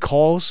Barry Loney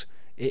calls.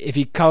 If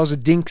he calls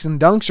it dinks and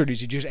dunks, or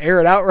does he just air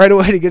it out right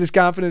away to get his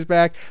confidence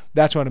back?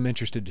 That's what I'm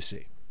interested to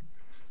see.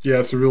 Yeah,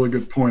 it's a really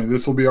good point.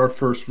 This will be our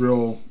first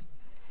real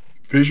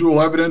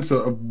visual evidence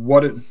of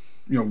what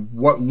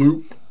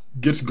Luke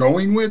gets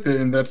going with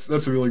it, and that's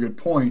a really good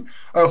point.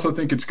 I also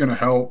think it's going to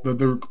help that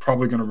they're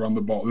probably going to run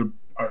the ball.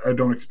 I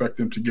don't expect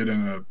them to get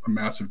in a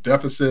massive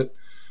deficit.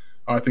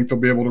 I think they'll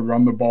be able to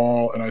run the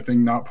ball, and I think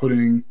not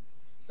putting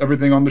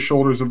everything on the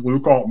shoulders of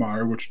Luke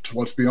Altmaier, which,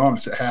 let's be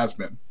honest, it has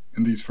been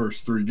in these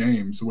first 3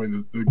 games, the way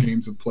the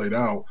games have played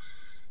out.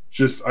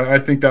 I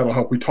think that'll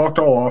help. We talked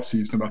all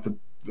offseason about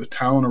the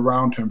talent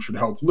around him should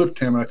help lift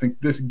him, and I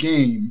think this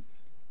game,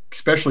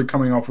 especially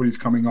coming off what he's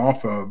coming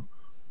off of,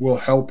 will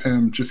help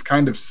him just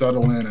kind of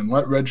settle in and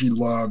let Reggie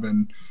Love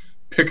and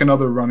pick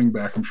another running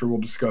back. I'm sure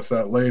we'll discuss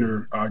that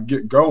later,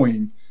 get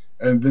going,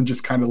 and then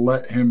just kind of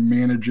let him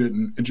manage it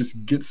and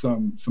just get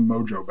some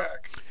mojo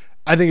back.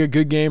 I think a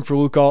good game for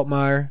Luke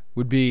Altmaier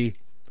would be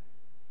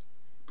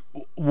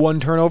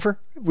 1 turnover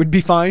would be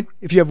fine.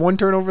 If you have 1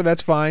 turnover,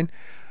 that's fine.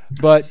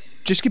 But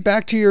just get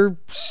back to your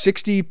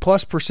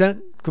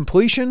 60+%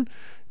 completion.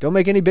 Don't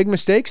make any big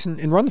mistakes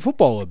and run the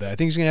football a little bit. I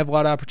think he's going to have a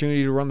lot of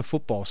opportunity to run the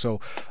football. So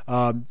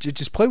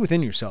just play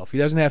within yourself. He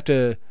doesn't have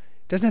to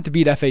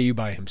beat FAU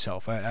by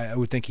himself. I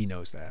would think he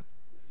knows that.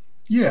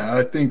 Yeah,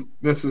 I think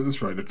this is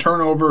right. A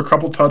turnover, a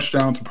couple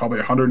touchdowns, probably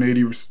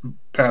 180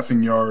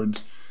 passing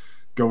yards,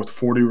 go with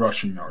 40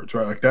 rushing yards,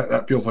 right? Like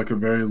that feels like a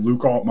very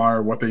Luke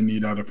Altmaier, what they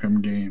need out of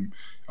him game,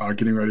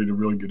 getting ready to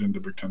really get into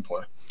Big Ten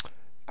play.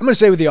 I'm going to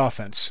say with the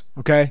offense,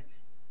 okay?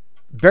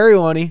 Barry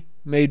Loney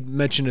made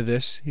mention of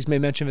this. He's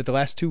made mention of it the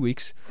last 2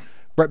 weeks.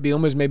 Brett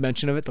Bielema's made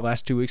mention of it the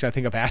last 2 weeks. I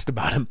think I've asked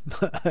about him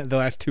the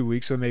last 2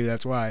 weeks, so maybe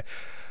that's why.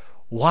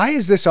 Why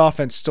is this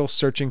offense still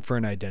searching for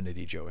an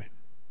identity, Joey?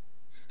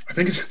 I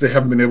think it's because they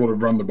haven't been able to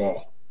run the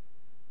ball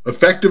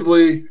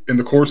effectively in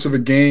the course of a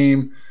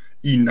game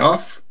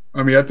enough.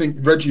 I mean, I think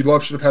Reggie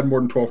Love should have had more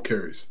than 12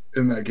 carries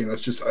in that game.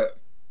 That's just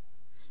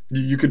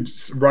you could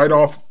write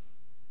off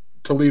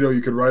Toledo.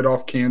 You could write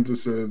off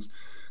Kansas as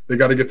they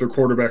got to get their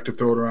quarterback to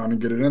throw it around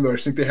and get it in there. I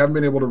think they haven't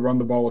been able to run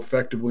the ball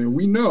effectively. And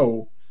we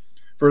know,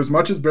 for as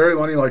much as Barry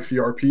Lunny likes the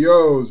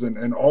RPOs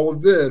and all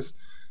of this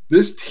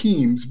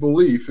team's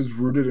belief is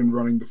rooted in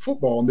running the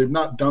football, and they've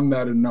not done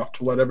that enough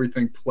to let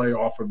everything play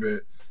off of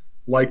it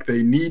like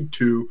they need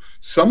to.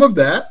 Some of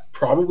that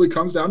probably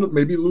comes down to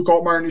maybe Luke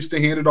Altmaier needs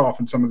to hand it off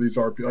in some of these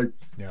RPOs.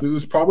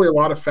 There's probably a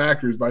lot of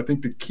factors, but I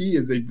think the key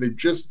is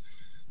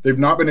they've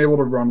not been able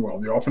to run well.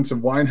 The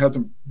offensive line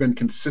hasn't been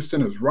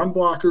consistent as run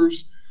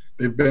blockers.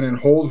 They've been in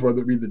holes,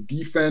 whether it be the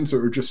defense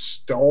or just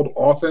stalled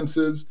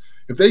offenses.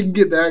 If they can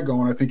get that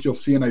going, I think you'll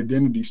see an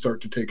identity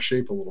start to take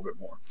shape a little bit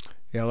more.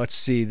 Yeah, let's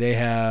see. They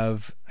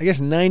have, I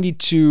guess,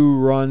 92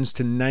 runs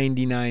to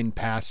 99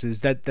 passes.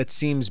 That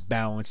seems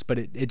balanced, but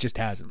it just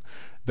hasn't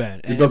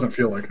been. It doesn't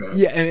feel like that.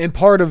 Yeah, and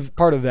part of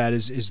that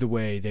is the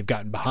way they've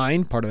gotten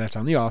behind. Part of that's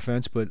on the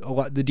offense, but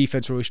the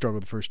defense really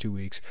struggled the first 2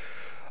 weeks.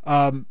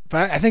 But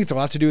I think it's a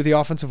lot to do with the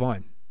offensive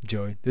line,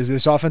 Joey.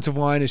 This offensive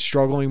line is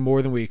struggling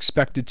more than we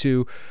expected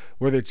to,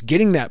 whether it's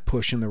getting that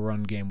push in the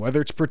run game,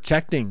 whether it's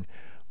protecting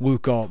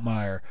Luke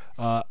Altmaier.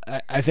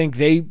 I think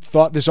they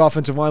thought this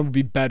offensive line would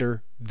be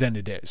better than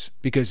it is,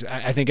 because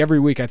I think every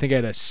week I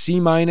had a C-,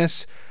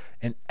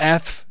 an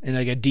F, and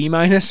like a D-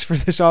 for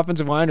this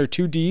offensive line, or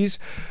 2 Ds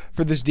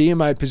for this D in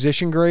my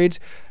position grades.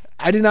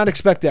 I did not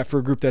expect that for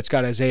a group that's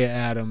got Isaiah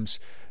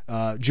Adams,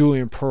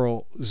 Julian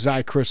Pearl,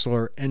 Zy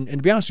Chrysler, and to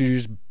be honest with you,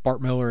 just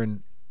Bart Miller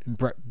and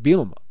Brett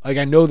Bielema. Like,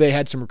 I know they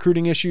had some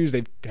recruiting issues.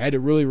 They've had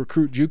to really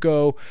recruit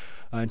JUCO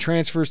and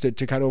transfers to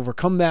kind of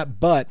overcome that,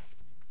 but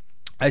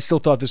I still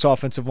thought this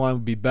offensive line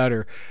would be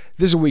better.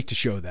 This is a week to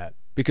show that.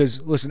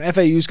 Because, listen,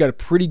 FAU's got a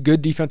pretty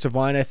good defensive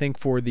line, I think,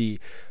 for the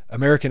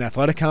American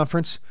Athletic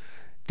Conference.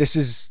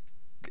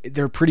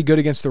 They're pretty good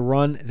against the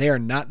run. They are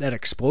not that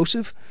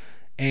explosive.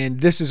 And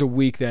this is a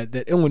week that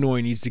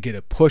Illinois needs to get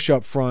a push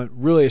up front,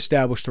 really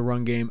establish the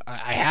run game.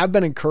 I have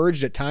been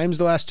encouraged at times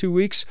the last 2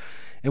 weeks.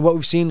 And what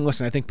we've seen,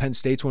 listen, I think Penn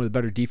State's one of the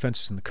better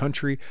defenses in the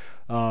country.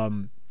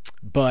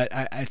 But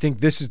I think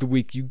this is the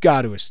week you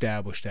got to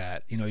establish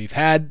that. You've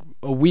had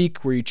a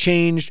week where you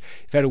changed.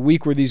 You've had a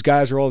week where these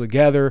guys are all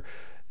together.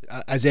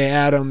 Isaiah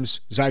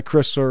Adams, Zy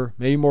Chrysler,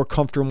 maybe more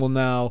comfortable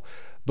now.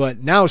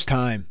 But now it's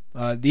time.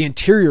 The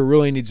interior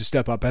really needs to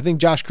step up. I think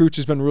Josh Kreutz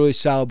has been really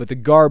solid, but the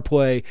guard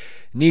play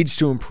needs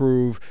to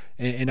improve.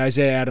 And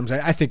Isaiah Adams,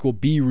 I think, will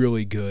be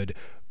really good.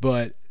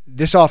 But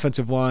this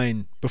offensive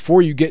line,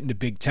 before you get into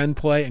Big Ten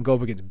play and go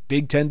up against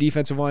Big Ten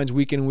defensive lines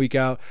week in and week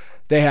out,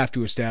 they have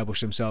to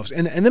establish themselves.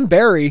 And then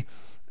Barry,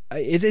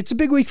 it's a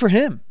big week for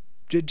him.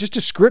 Just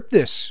to script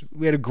this.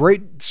 We had a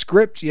great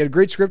script. He had a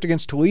great script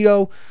against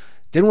Toledo.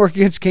 Didn't work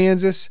against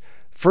Kansas.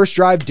 First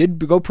drive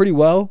did go pretty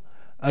well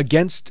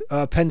against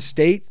Penn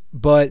State,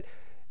 but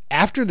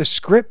after the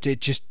script, it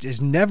just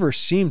has never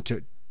seemed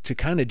to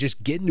kind of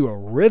just get into a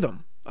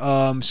rhythm.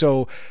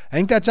 So I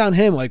think that's on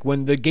him. Like,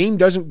 when the game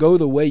doesn't go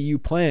the way you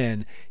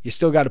plan, you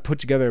still got to put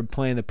together a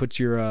plan that puts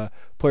your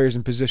players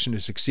in position to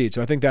succeed.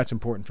 So I think that's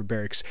important for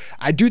Barry.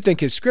 I do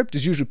think his script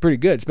is usually pretty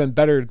good. It's been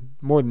better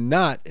more than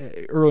not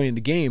early in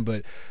the game,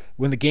 but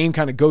when the game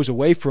kind of goes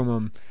away from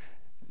him,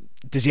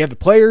 does he have the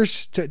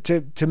players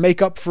to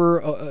make up for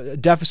a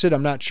deficit?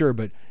 I'm not sure,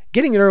 but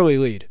getting an early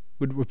lead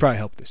would probably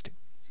help this team.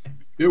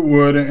 It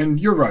would, and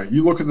you're right.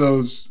 You look at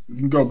those, you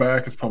can go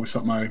back, it's probably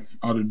something I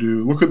ought to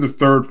do. Look at the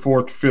third,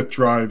 fourth, fifth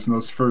drives in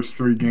those first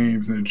 3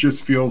 games, and it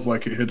just feels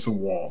like it hits a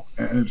wall.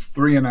 And it's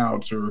 3 and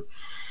outs, or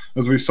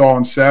as we saw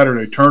on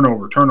Saturday,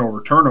 turnover.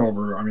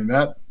 I mean,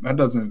 that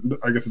doesn't,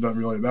 I guess it doesn't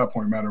really at that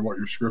point matter what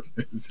your script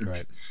is.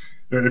 Right.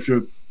 If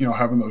you're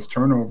having those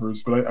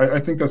turnovers. But I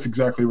think that's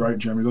exactly right,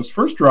 Jeremy. Those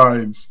first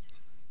drives,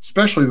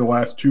 especially the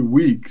last 2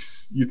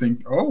 weeks, you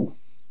think, oh,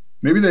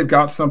 maybe they've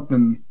got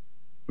something.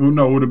 Oh,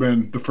 no, it would have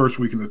been the first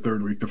week and the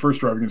third week. The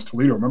first drive against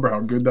Toledo, remember how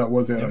good that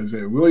was? They had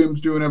Isaiah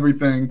Williams doing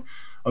everything.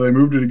 They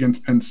moved it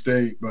against Penn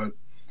State. But,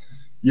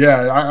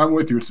 yeah, I'm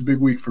with you. It's a big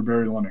week for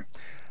Barry Lunny.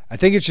 I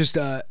think it's just,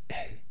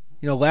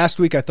 last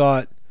week I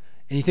thought,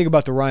 and you think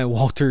about the Ryan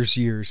Walters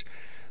years,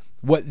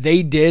 what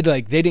they did,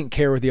 like, they didn't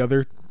care what the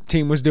other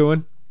team was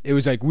doing. It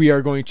was like, we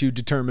are going to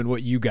determine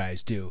what you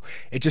guys do.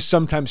 It just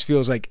sometimes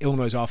feels like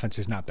Illinois' offense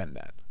has not been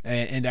that.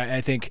 And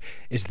I think,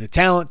 is it the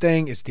talent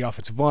thing? Is it the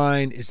offensive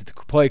line? Is it the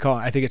play call?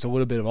 I think it's a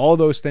little bit of all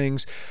those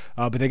things,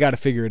 but they got to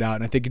figure it out.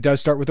 And I think it does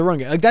start with the run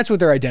game. Like, that's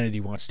what their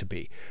identity wants to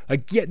be.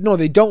 Like, yeah, no,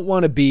 they don't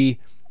want to be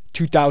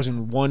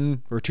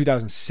 2001 or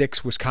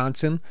 2006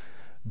 Wisconsin,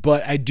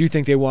 but I do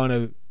think they want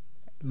to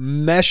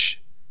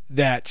mesh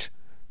that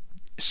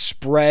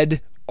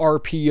spread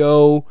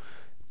RPO.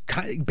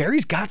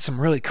 Barry's got some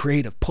really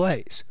creative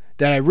plays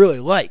that I really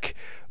like,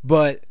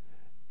 but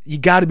you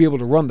got to be able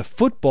to run the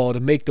football to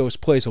make those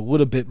plays a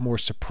little bit more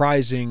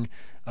surprising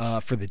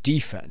for the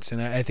defense. And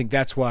I think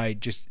that's why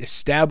just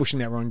establishing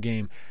that run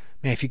game,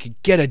 man, if you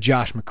could get a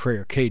Josh McCray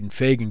or Caden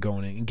Fagan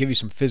going in and give you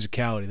some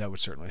physicality, that would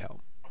certainly help.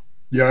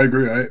 Yeah, I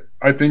agree.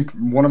 I think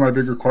one of my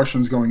bigger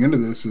questions going into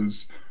this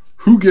is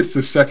who gets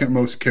the second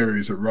most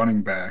carries at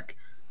running back?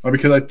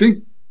 Because I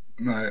think,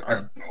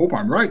 I hope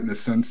I'm right in the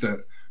sense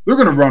that they're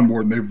going to run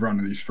more than they've run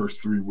in these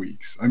first 3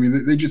 weeks. I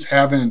mean, they just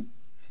haven't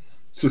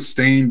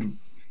sustained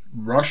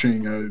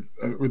rushing.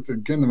 With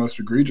again the most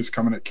egregious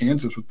coming at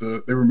Kansas with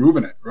they were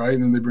moving it right,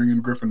 and then they bring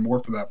in Griffin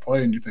Moore for that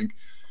play, and you think,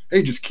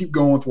 hey, just keep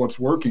going with what's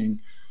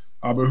working.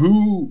 But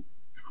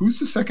who's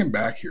the second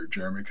back here,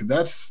 Jeremy?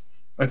 Because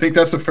I think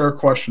that's a fair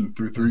question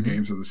through 3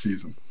 games of the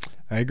season.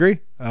 I agree.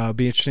 It'll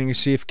be interesting to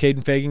see if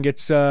Caden Fagan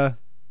gets 5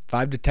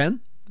 to 10,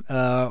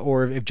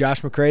 or if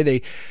Josh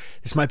McCray.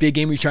 This might be a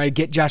game we try to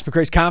get Josh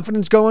McCray's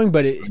confidence going,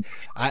 but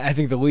I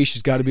think the leash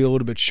has got to be a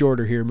little bit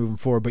shorter here moving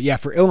forward. But yeah,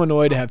 for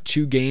Illinois to have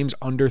 2 games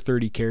under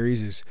 30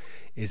 carries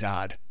is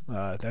odd.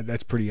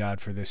 That's pretty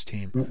odd for this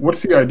team.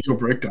 What's the ideal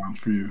breakdown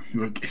for you?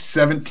 Like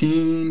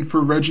 17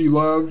 for Reggie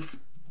Love?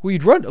 Well,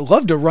 you'd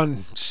love to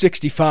run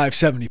 65,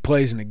 70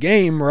 plays in a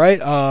game,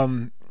 right?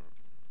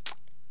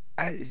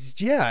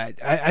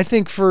 I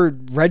think for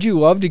Reggie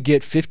Love to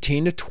get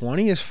 15 to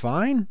 20 is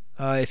fine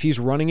if he's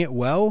running it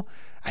well.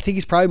 I think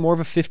he's probably more of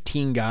a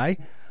 15 guy.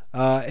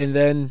 And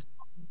then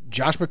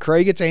Josh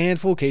McCray gets a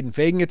handful, Caden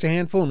Fagan gets a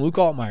handful, and Luke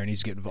Altmaier needs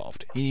to get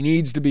involved. He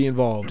needs to be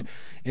involved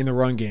in the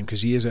run game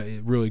because he is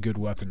a really good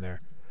weapon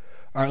there.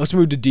 All right, let's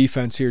move to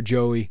defense here,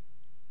 Joey.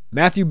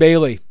 Matthew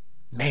Bailey,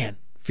 man,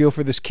 feel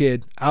for this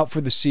kid, out for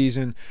the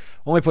season.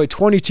 Only played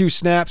 22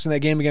 snaps in that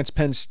game against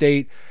Penn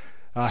State.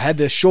 Had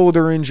the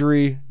shoulder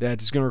injury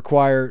that is going to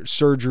require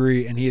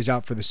surgery, and he is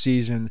out for the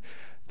season.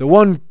 The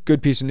one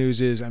good piece of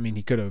news is,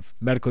 he could have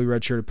medically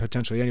redshirted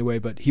potentially anyway,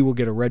 but he will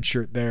get a red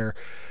shirt there.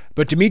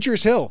 But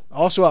Demetrius Hill,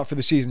 also out for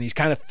the season. He's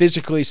kind of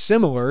physically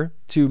similar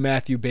to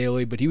Matthew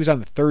Bailey, but he was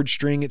on the 3rd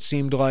string, it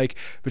seemed like.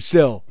 But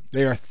still,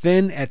 they are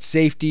thin at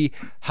safety.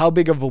 How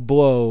big of a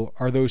blow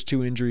are those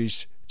 2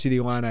 injuries to the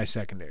Illini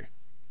secondary?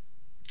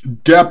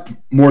 Depth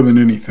more than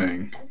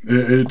anything.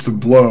 It's a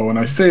blow, and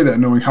I say that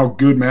knowing how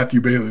good Matthew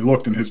Bailey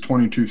looked in his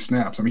 22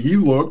 snaps. He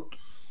looked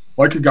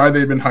like a guy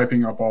they'd been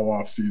hyping up all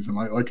offseason,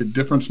 like a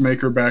difference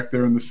maker back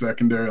there in the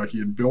secondary, like he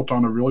had built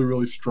on a really,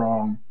 really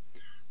strong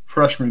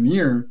freshman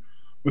year.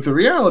 But the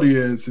reality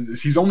is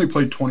he's only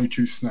played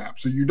 22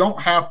 snaps, so you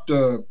don't have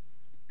to,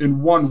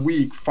 in 1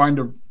 week, find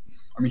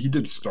he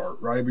did start,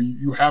 right? But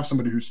you have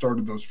somebody who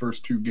started those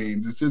first 2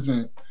 games. This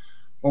isn't,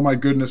 oh my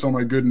goodness,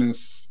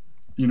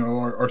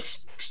 our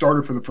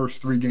starter for the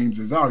first 3 games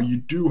is out. You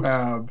do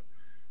have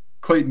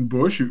Clayton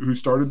Bush, who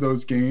started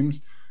those games.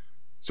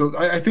 So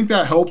I think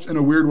that helps in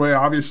a weird way.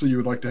 Obviously, you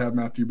would like to have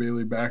Matthew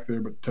Bailey back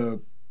there, but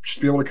to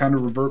just be able to kind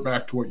of revert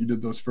back to what you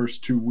did those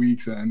first 2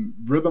 weeks and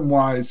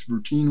rhythm-wise,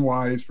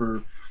 routine-wise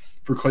for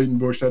Clayton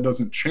Bush, that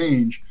doesn't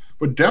change.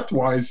 But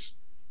depth-wise,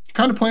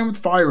 kind of playing with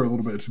fire a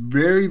little bit. It's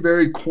very,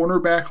 very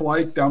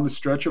cornerback-like down the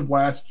stretch of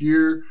last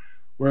year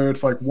where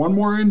it's like one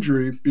more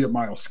injury, be it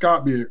Miles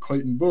Scott, be it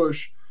Clayton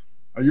Bush,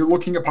 you're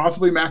looking at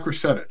possibly Mac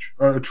Rusetich,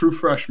 a true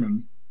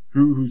freshman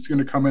who's going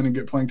to come in and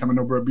get playing time. I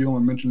know Brett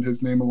Bielema mentioned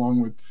his name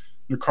along with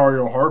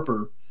Nicario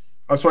Harper.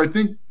 So I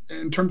think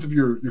in terms of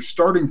your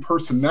starting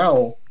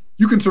personnel,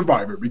 you can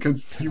survive it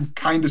because you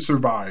kind of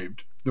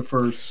survived the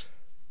first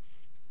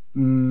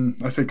you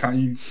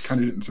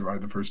kind of didn't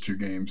survive the first 2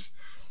 games.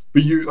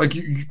 But you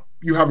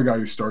have a guy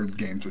who started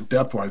games, but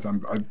depth-wise,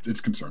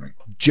 it's concerning.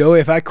 Joey,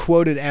 if I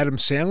quoted Adam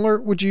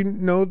Sandler, would you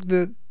know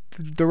the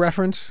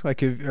reference?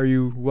 Are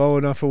you well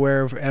enough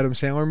aware of Adam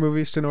Sandler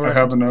movies to know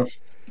reference?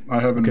 I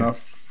have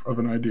enough of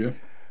an idea.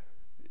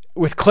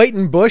 With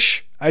Clayton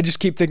Bush, I just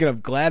keep thinking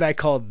of glad I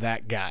called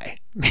that guy.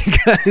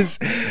 Because,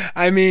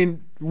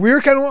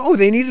 we're kind of,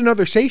 they need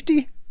another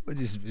safety?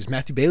 Is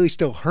Matthew Bailey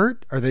still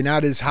hurt? Are they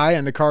not as high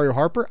on Nicario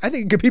Harper? I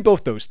think it could be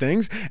both those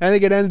things. And I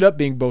think it ended up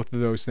being both of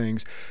those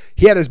things.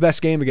 He had his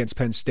best game against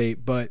Penn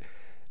State, but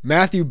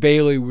Matthew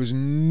Bailey was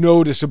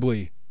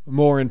noticeably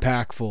more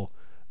impactful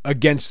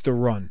against the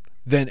run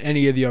than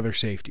any of the other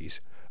safeties.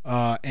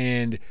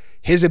 And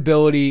his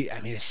ability,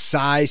 his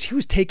size, he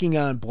was taking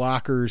on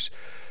blockers,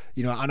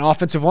 on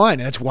offensive line.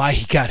 And that's why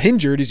he got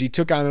injured, is he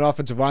took on an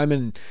offensive lineman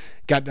and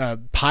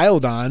got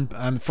piled on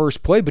the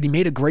first play, but he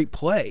made a great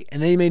play.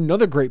 And then he made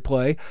another great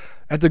play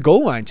at the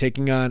goal line,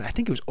 taking on, I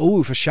think it was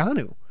Olu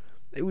Fashanu.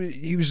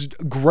 He was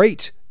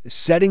great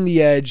setting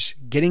the edge,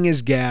 getting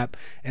his gap,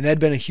 and that had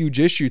been a huge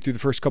issue through the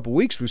first couple of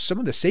weeks was some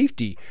of the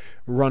safety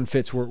run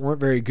fits weren't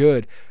very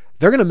good.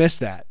 They're going to miss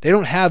that. They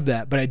don't have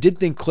that, but I did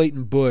think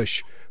Clayton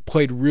Bush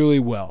played really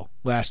well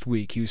last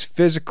week. He was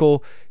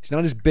physical. He's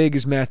not as big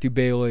as Matthew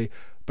Bailey,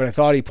 but I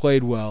thought he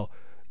played well.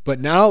 But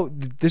now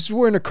this is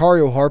where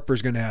Nicario Harper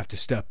is going to have to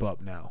step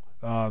up now.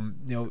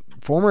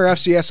 Former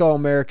FCS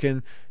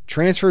All-American,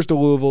 transfers to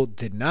Louisville,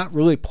 did not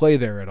really play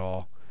there at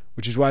all,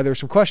 which is why there were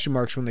some question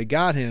marks when they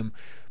got him.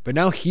 But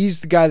now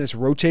he's the guy that's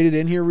rotated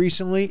in here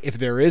recently. If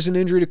there is an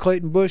injury to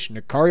Clayton Bush,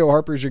 Nicario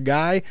Harper's your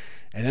guy,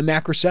 and then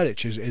Mac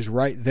Rusetich is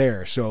right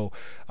there. So,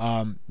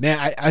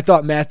 I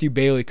thought Matthew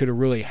Bailey could have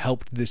really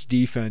helped this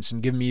defense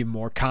and given me even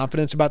more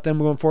confidence about them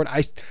moving forward.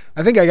 I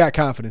think I got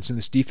confidence in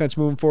this defense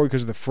moving forward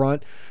because of the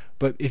front,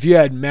 But if you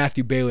had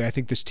Matthew Bailey, I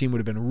think this team would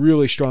have been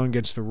really strong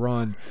against the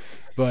run.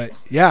 But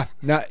yeah,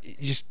 you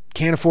just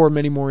can't afford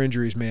many more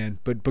injuries, man.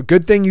 But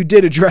good thing you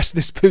did address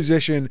this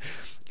position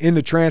in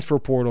the transfer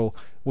portal.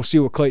 We'll see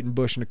what Clayton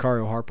Bush and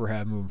Nicario Harper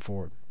have moving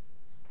forward.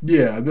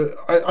 Yeah,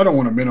 I don't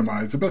want to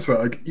minimize the best way.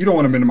 Like, you don't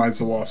want to minimize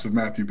the loss of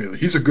Matthew Bailey.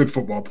 He's a good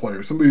football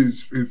player. Somebody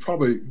who's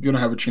probably going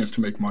to have a chance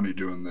to make money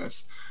doing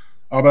this.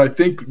 But I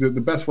think the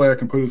best way I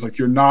can put it is, like,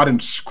 you're not in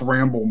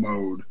scramble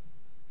mode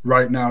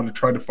right now to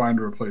try to find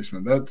a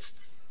replacement.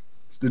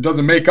 It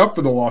doesn't make up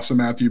for the loss of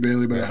Matthew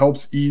Bailey, but it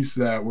helps ease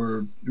that,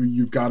 where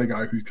you've got a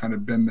guy who's kind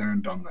of been there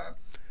and done that.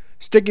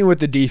 Sticking with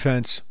the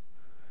defense,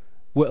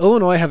 will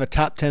Illinois have a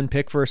top 10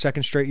 pick for a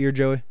second straight year,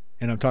 Joey?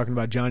 And I'm talking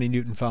about Johnny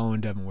Newton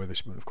following Devin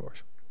Witherspoon, of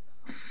course.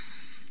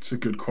 It's a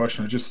good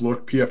question. I just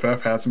looked.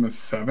 PFF has him as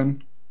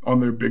 7 on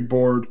their big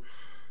board.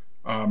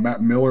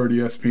 Matt Miller at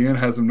ESPN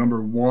has him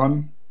number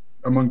 1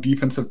 among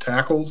defensive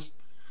tackles.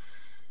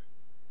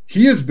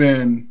 He has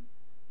been,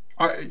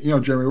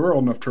 Jeremy, we're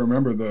old enough to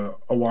remember the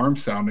alarm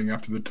sounding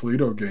after the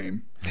Toledo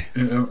game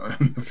in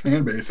the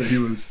fan base. That he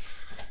was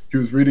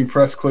reading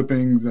press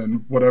clippings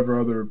and whatever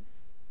other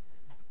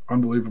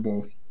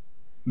unbelievable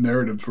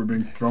narratives were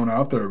being thrown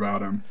out there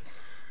about him.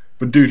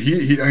 But, dude,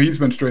 he's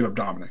been straight up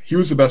dominant. He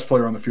was the best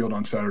player on the field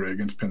on Saturday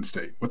against Penn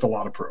State with a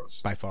lot of pros.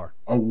 By far.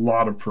 A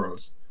lot of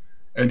pros.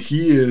 And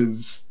he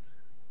is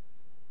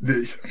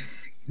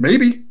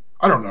maybe.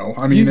 I don't know.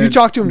 I mean, you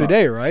talked to him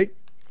today, right?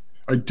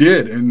 I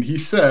did, and he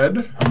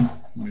said,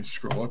 let me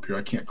scroll up here.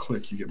 I can't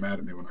click. You get mad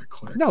at me when I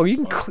click. No, you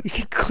can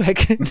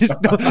click. Just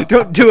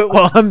don't do it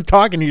while I'm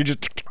talking to you.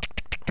 Just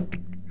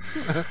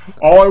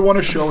all I want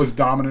to show is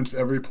dominance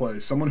every play.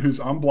 Someone who's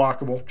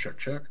unblockable,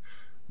 check,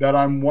 that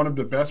I'm one of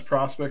the best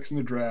prospects in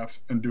the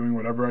drafts and doing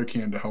whatever I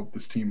can to help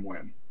this team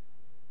win.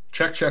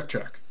 Check.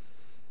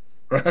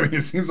 Right? I mean,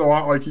 it seems a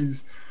lot like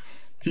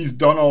he's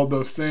done all of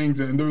those things.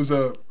 And there was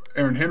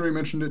Aaron Henry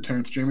mentioned it.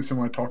 Terrence Jamison,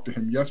 when I talked to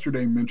him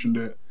yesterday, mentioned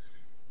it.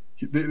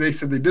 They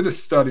said they did a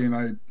study, and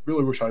I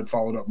really wish I had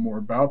followed up more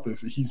about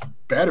this. He's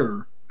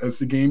better as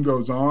the game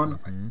goes on.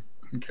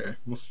 Mm-hmm. Okay,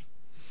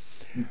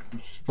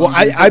 well,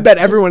 I bet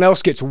everyone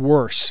else gets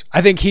worse.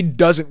 I think he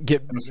doesn't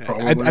get.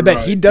 I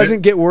bet he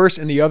doesn't get worse,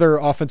 and the other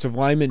offensive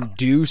linemen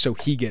do, so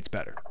he gets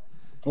better.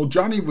 Well,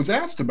 Johnny was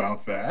asked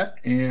about that,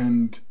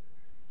 and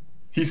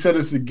he said,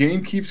 as the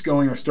game keeps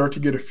going, I start to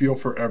get a feel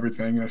for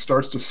everything, and it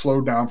starts to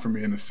slow down for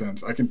me in a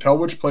sense. I can tell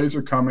which plays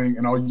are coming,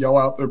 and I'll yell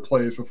out their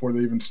plays before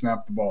they even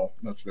snap the ball.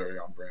 That's very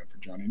on brand for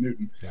Johnny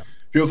Newton. Yeah.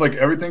 Feels like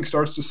everything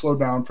starts to slow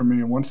down for me,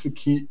 and once the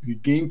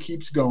game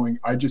keeps going,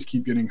 I just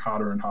keep getting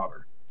hotter and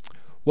hotter.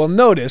 Well,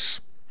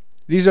 notice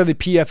these are the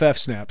PFF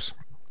snaps,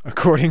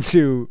 according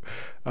to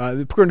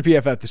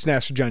PFF, the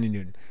snaps for Johnny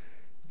Newton.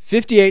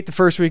 58 the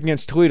first week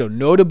against Toledo.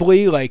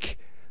 Notably, I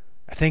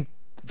think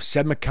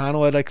Seb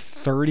McConnell had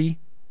 30.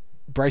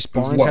 Bryce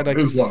Barnes had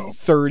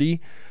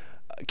 30.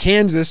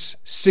 Kansas,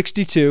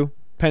 62.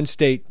 Penn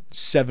State,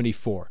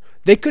 74.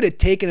 They could have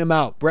taken him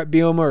out. Brett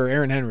Bielema or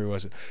Aaron Henry,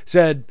 was it?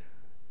 Said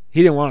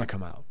he didn't want to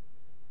come out.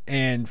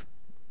 And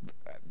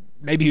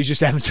maybe he was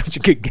just having such a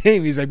good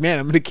game. He's like, man,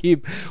 I'm going to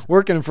keep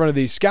working in front of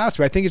these scouts.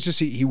 But I think it's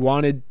just he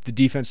wanted the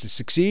defense to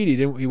succeed.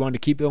 He wanted to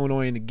keep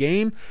Illinois in the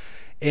game.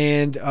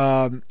 And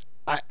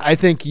I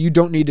think you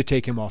don't need to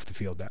take him off the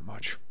field that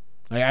much.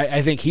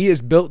 I think he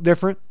is built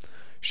different.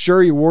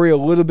 Sure, you worry a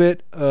little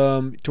bit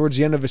towards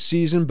the end of a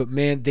season, but,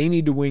 man, they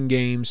need to win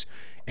games.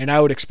 And I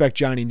would expect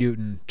Johnny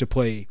Newton to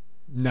play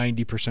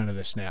 90% of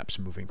the snaps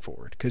moving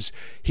forward because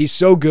he's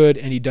so good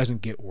and he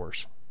doesn't get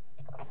worse.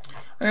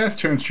 I asked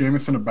Terrence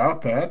Jamison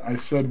about that. I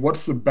said,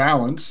 what's the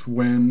balance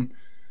when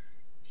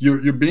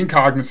you're being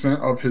cognizant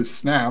of his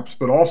snaps,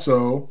 but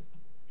also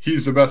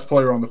he's the best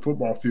player on the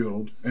football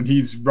field, and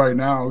he's right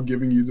now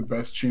giving you the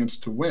best chance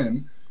to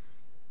win.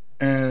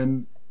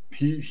 And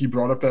he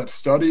brought up that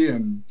study,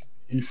 and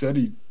he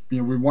said we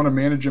want to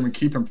manage him and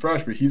keep him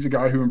fresh, but he's a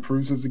guy who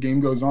improves as the game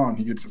goes on.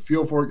 He gets a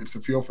feel for it, gets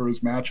a feel for his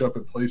matchup.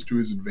 It plays to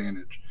his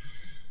advantage.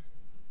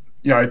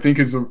 Yeah, I think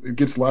as it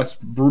gets less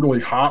brutally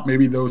hot,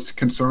 maybe those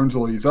concerns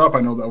will ease up.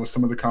 I know that was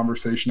some of the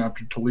conversation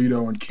after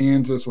Toledo and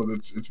Kansas, whether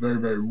it's very,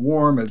 very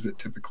warm, as it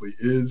typically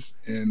is.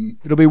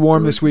 It'll be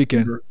warm this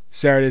weekend.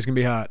 Saturday's going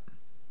to be hot.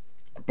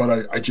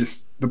 But I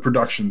just – the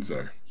production's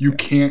there. You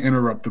can't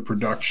interrupt the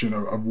production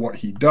of what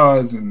he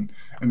does and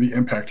the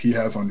impact he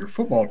has on your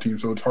football team.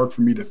 So it's hard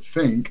for me to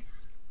think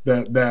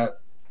that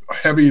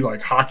heavy,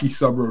 hockey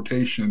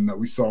sub-rotation that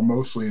we saw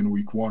mostly in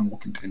week 1 will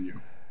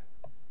continue.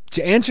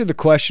 To answer the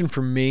question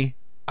for me,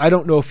 I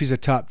don't know if he's a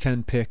top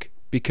 10 pick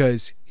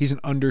because he's an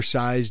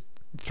undersized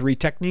 3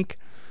 technique.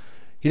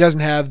 He doesn't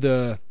have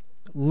the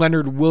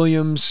Leonard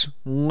Williams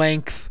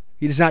length.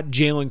 He's not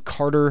Jalen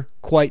Carter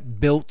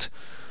quite built.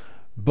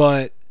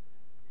 But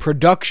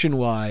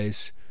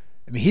production-wise,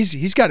 I mean,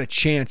 he's got a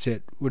chance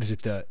at,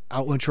 the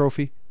Outland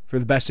Trophy for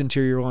the best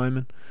interior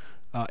lineman?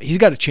 He's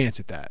got a chance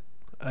at that.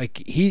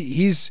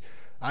 He's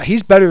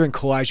better than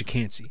Kalijah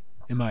Cansey,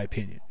 in my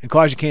opinion. And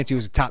Kalijah Cansey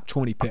was a top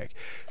 20 pick.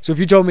 So if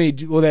you told me,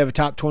 will they have a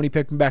top 20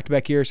 pick in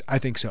back-to-back years? I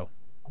think so.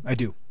 I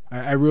do.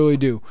 I really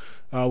do.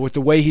 With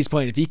the way he's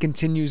playing, if he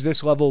continues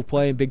this level of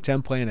play in Big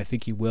Ten play, and I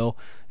think he will,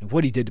 and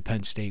what he did to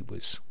Penn State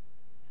was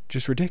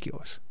just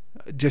ridiculous.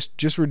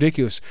 Just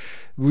ridiculous.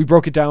 We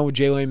broke it down with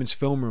Jay Lehman's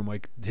film room.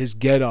 Like his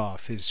get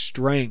off, his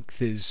strength,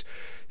 his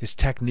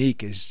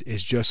technique is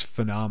just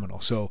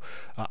phenomenal. So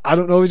I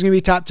don't know if he's going to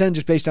be top 10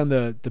 just based on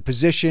the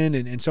position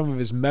and some of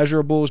his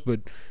measurables, but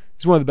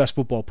he's one of the best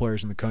football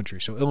players in the country.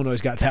 So Illinois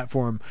has got that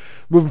for him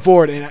moving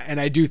forward. And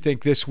I do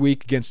think this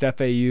week against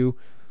FAU,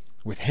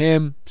 with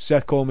him,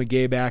 Seth Coleman,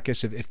 Gabe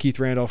Ackus, if Keith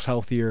Randolph's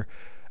healthier,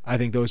 I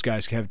think those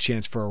guys have a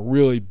chance for a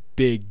really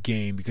big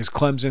game because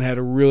Clemson had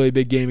a really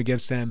big game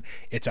against them.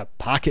 It's a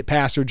pocket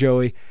passer,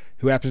 Joey,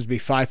 who happens to be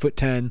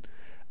 5'10".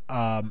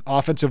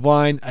 Offensive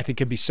line, I think,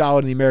 can be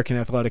solid in the American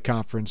Athletic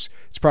Conference.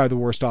 It's probably the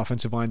worst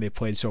offensive line they've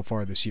played so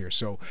far this year.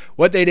 So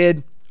what they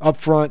did up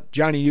front,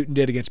 Johnny Newton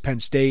did against Penn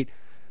State.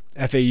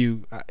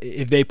 FAU,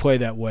 if they play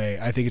that way,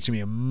 I think it's going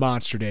to be a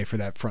monster day for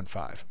that front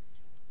five.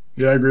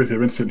 Yeah, I agree with you.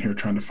 I've been sitting here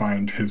trying to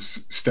find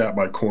his stat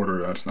by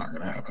quarter. That's not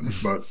going to happen.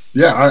 But,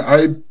 yeah,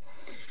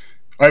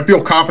 I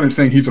feel confident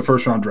saying he's a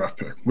first-round draft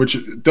pick, which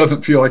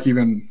doesn't feel like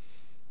even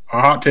a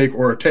hot take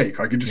or a take.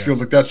 Like, it just feels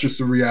like that's just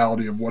the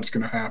reality of what's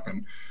going to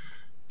happen.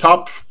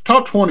 Top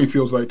 20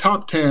 feels like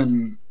top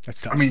 10.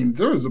 That's tough. I mean,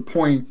 there was a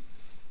point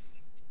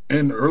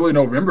in early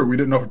November we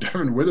didn't know if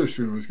Devin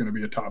Witherspoon was going to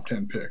be a top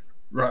 10 pick,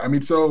 right? I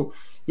mean, so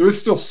there is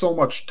still so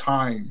much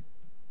time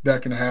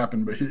that can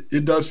happen, but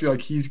it does feel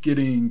like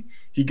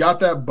he got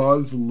that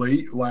buzz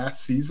late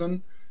last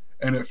season,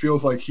 and it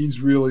feels like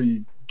he's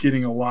really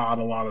getting a lot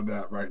of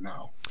that right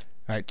now.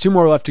 All right, 2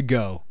 more left to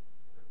go.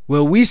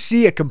 Will we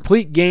see a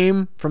complete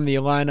game from the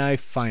Illini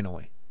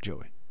finally,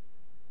 Joey?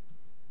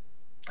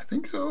 I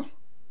think so.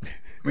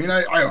 I mean,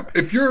 I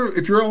if you're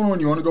Illinois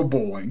and you want to go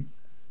bowling,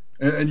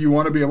 and you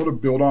want to be able to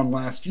build on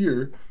last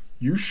year,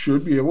 you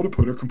should be able to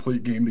put a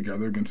complete game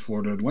together against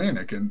Florida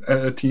Atlantic, and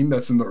a team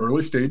that's in the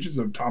early stages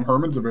of Tom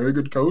Herman's a very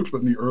good coach,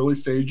 but in the early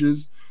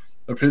stages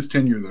of his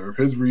tenure there, of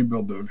his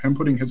rebuild there, of him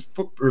putting his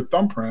foot or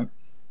thumbprint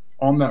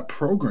on that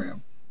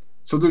program.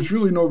 So there's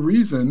really no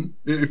reason,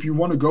 if you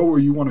want to go where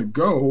you want to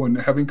go, and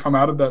having come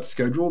out of that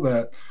schedule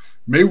that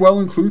may well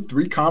include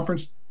 3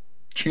 conference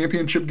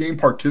championship game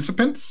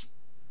participants,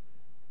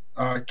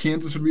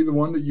 Kansas would be the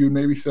one that you would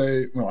maybe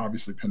say, well,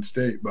 obviously Penn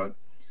State, but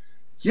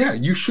yeah,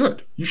 you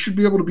should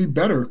be able to be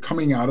better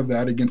coming out of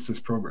that against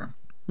this program.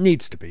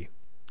 Needs to be.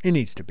 It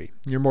needs to be.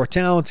 You're more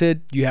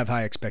talented. You have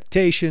high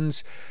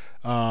expectations.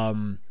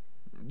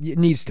 It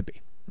needs to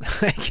be.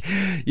 Like,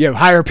 you have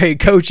higher paid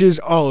coaches,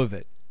 all of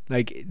it.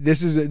 Like,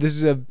 this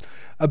is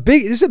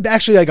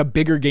actually like a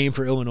bigger game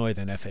for Illinois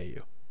than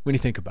FAU when you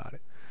think about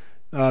it.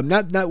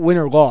 Not win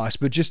or loss,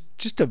 but just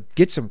to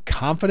get some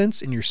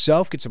confidence in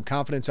yourself, get some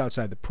confidence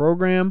outside the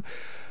program.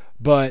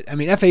 But I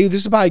mean, FAU, this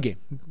is a bye game.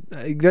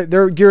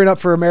 They're gearing up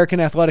for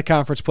American Athletic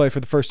Conference play for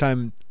the first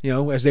time,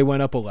 as they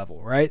went up a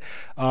level, right?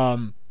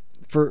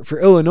 For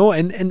Illinois,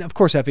 and of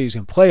course FAU is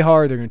going to play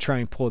hard. They're going to try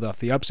and pull it off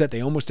the upset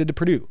they almost did to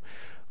Purdue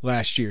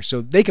last year,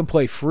 so they can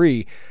play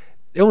free.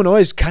 Illinois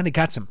has kind of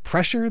got some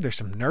pressure. There's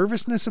some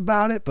nervousness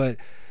about it, but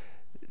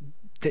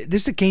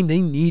this is a game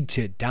they need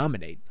to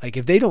dominate. Like,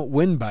 if they don't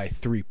win by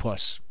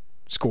 3+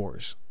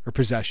 scores or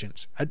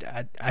possessions,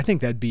 I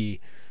think that'd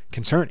be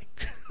concerning.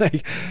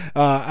 Like,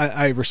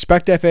 I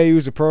respect FAU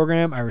as a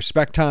program. I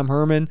respect Tom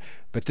Herman,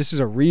 but this is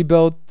a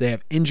rebuild. They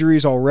have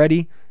injuries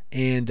already,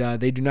 and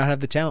they do not have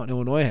the talent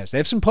Illinois has. They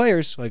have some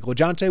players like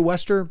LaJohntay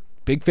Wester,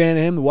 big fan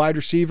of him, the wide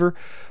receiver.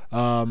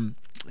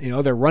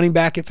 Their running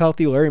back, if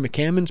healthy, Larry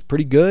McCammon's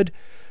pretty good,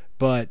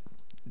 but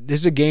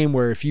this is a game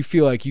where if you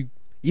feel like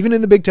even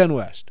in the Big Ten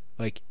West,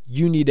 like,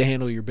 you need to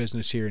handle your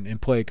business here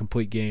and play a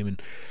complete game. And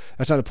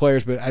that's not the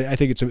players, but I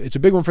think it's a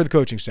big one for the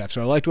coaching staff.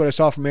 So I liked what I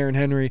saw from Aaron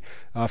Henry.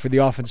 For the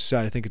offensive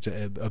side, I think it's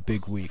a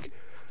big week.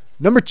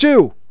 Number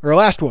 2, or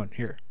last one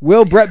here.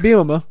 Will Brett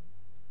Bielema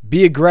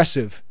be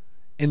aggressive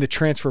in the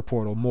transfer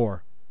portal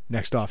more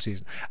next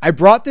offseason? I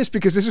brought this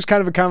because this was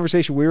kind of a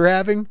conversation we were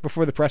having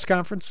before the press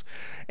conference,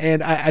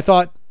 and I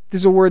thought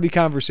this is a worthy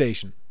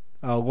conversation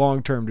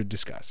long-term to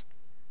discuss.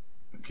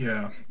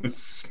 Yeah,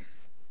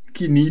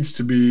 he needs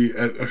to be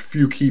at a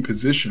few key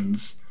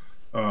positions.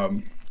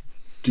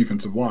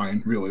 Defensive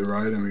line, really,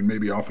 right? I mean,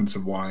 maybe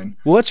offensive line.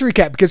 Well, let's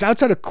recap, because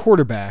outside of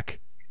quarterback,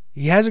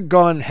 he hasn't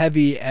gone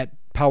heavy at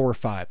Power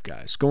 5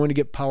 guys, going to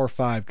get Power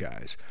 5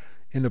 guys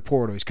in the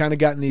portal. He's kind of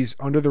gotten these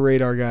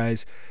under-the-radar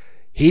guys.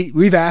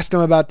 We've asked him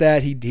about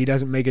that. He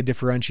doesn't make a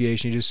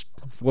differentiation. He just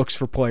looks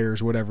for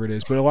players, whatever it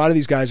is. But a lot of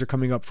these guys are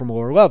coming up from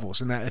lower levels,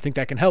 and I think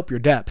that can help your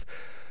depth.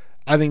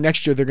 I think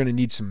next year they're going to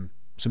need some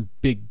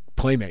big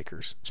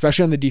playmakers,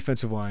 especially on the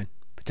defensive line,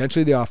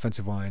 potentially the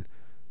offensive line.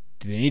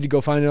 Do they need to go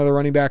find another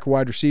running back or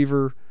wide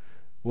receiver?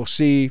 We'll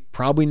see.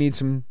 Probably need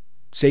some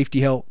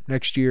safety help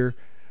next year.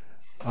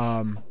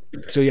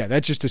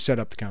 That's just to set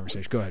up the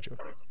conversation. Go ahead, Joe.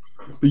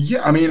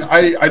 Yeah, I mean,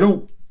 I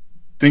don't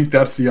think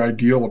that's the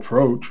ideal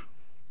approach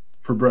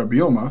for Brett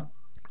Bielema.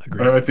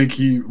 I think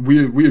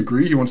we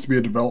agree he wants to be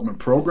a development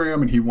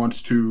program, and he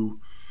wants to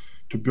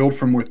build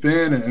from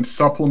within and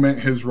supplement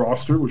his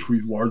roster, which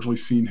we've largely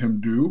seen him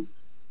do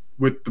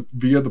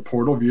via the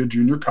portal, via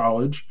junior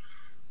college.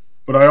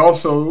 But I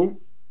also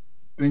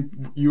think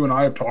you and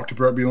I have talked to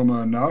Brett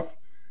Bielema enough,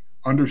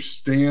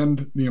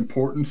 understand the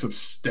importance of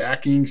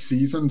stacking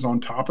seasons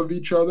on top of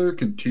each other,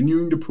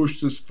 continuing to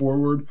push this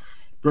forward.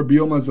 Brett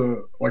Bielema is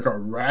a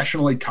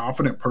rationally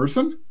confident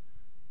person,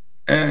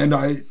 and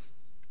I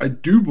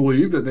do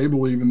believe that they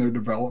believe in their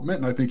development,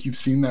 and I think you've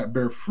seen that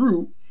bear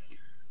fruit.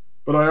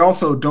 But I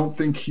also don't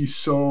think he's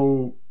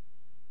so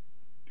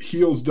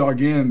heels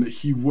dug in that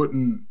he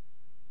wouldn't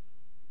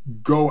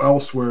go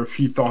elsewhere if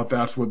he thought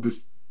that's what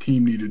this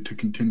team needed to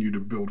continue to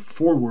build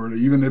forward,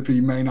 even if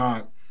he may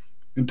not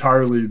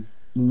entirely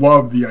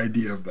love the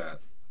idea of that.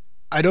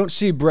 I don't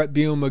see Brett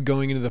Bielema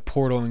going into the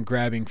portal and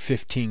grabbing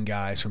 15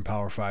 guys from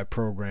Power 5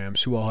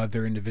 programs who all have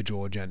their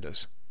individual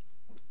agendas.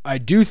 I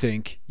do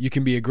think you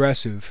can be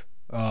aggressive,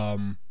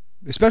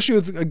 especially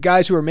with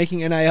guys who are making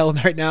NIL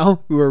right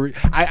now.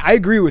 I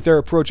agree with their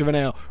approach of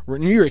NIL.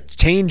 When you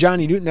retain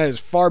Johnny Newton, that is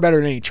far better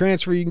than any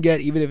transfer you can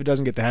get, even if it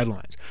doesn't get the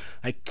headlines.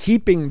 Like,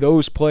 keeping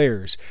those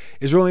players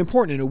is really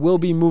important, and it will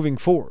be moving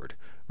forward,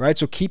 right?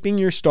 So keeping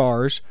your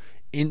stars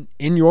in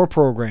your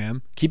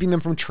program, keeping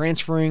them from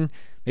transferring,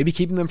 maybe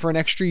keeping them for an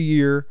extra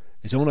year.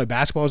 As Illinois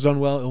basketball has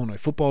done well, Illinois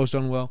football has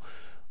done well.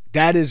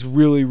 That is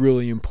really,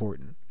 really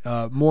important.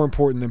 More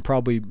important than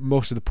probably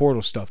most of the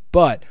portal stuff.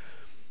 But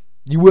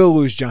you will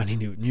lose Johnny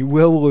Newton. You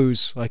will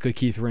lose like a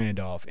Keith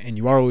Randolph. And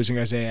you are losing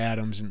Isaiah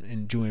Adams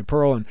and Julian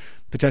Pearl and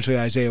potentially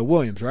Isaiah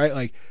Williams, right?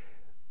 Like,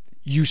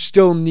 you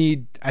still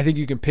need, I think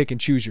you can pick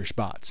and choose your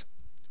spots,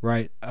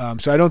 right?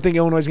 So I don't think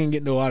Illinois is going to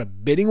get into a lot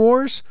of bidding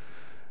wars.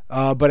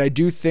 But I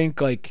do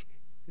think like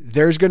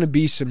there's going to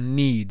be some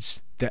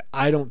needs that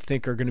I don't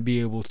think are going to be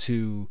able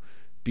to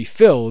be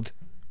filled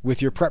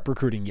with your prep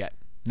recruiting yet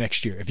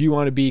next year. If you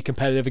want to be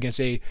competitive against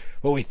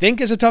what we think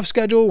is a tough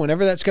schedule,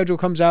 whenever that schedule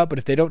comes out, but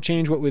if they don't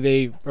change what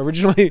they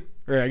originally,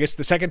 or I guess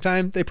the second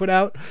time they put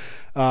out,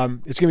 it's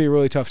going to be a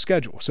really tough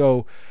schedule.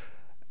 So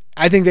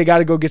I think they got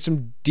to go get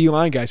some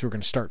D-line guys who are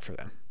going to start for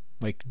them,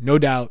 like no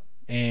doubt,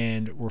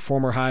 and we're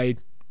former high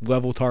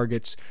level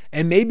targets.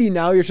 And maybe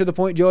now you're to the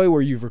point, Joey,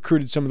 where you've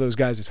recruited some of those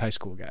guys as high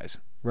school guys,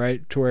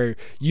 right? To where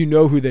you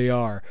know who they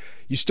are.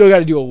 You still got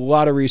to do a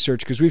lot of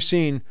research, because we've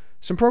seen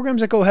some programs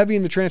that go heavy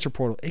in the transfer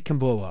portal. It can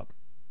blow up,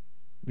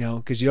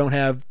 because you don't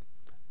have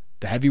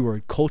the heavy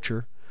word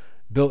culture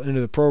built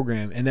into the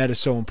program, and that is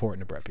so important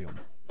to Brett Bielema.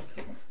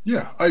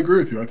 Yeah, I agree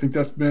with you. I think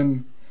that's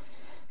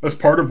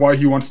part of why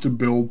he wants to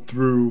build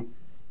through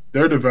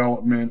their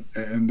development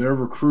and their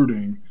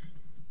recruiting,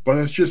 but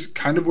that's just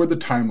kind of where the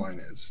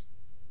timeline is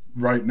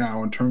right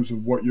now in terms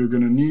of what you're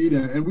going to need.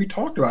 And we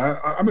talked about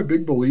it. I'm a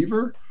big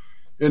believer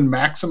in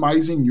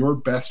maximizing your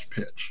best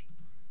pitch.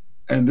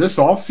 And this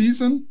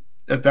offseason,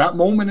 at that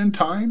moment in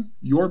time,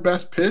 your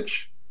best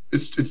pitch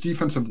is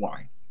defensive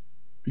line,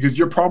 because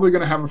you're probably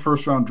going to have a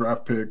first-round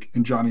draft pick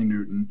in Johnny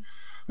Newton.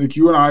 I think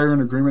you and I are in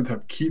agreement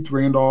that Keith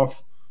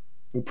Randolph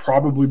will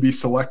probably be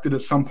selected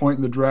at some point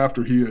in the draft,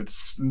 or he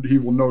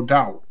will no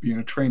doubt be in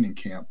a training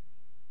camp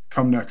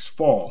come next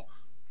fall.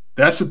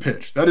 That's a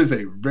pitch. That is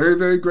a very,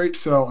 very great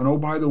sell. And, oh,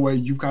 by the way,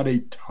 you've got a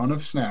ton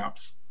of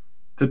snaps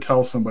to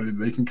tell somebody that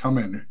they can come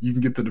in. You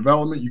can get the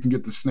development. You can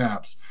get the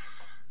snaps.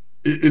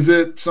 Is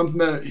it something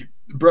that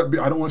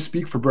I don't want to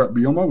speak for Brett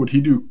Bielema. Would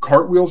he do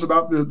cartwheels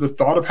about the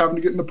thought of having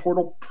to get in the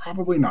portal?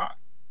 Probably not.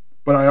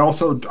 But I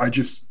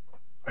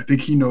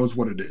think he knows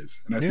what it is.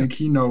 And I think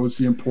he knows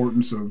the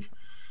importance of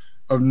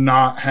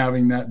not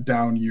having that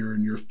down year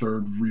in your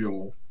third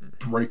real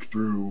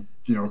breakthrough,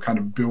 kind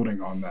of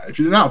building on that.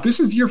 If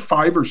this is year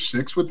 5 or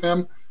 6 with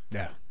him,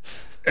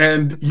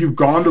 and you've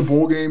gone to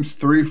bowl games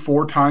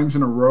 3-4 times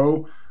in a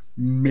row,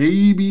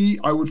 maybe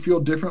I would feel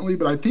differently.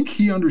 But I think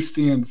he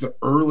understands the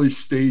early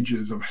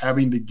stages of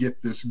having to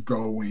get this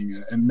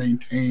going and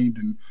maintained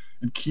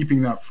and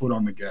keeping that foot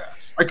on the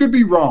gas. I could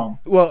be wrong,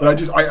 but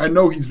I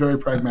know he's very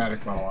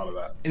pragmatic about a lot of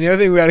that. And the other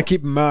thing we got to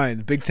keep in mind,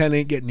 the Big Ten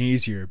ain't getting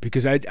easier,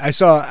 because I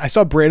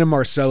saw Brandon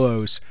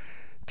Marcello's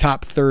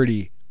top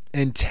 30,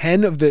 and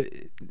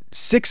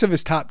 6 of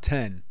his top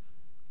 10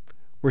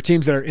 were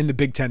teams that are in the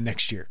Big Ten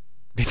next year,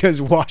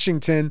 because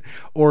Washington,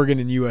 Oregon,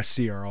 and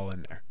USC are all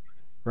in there,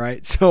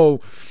 right?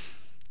 So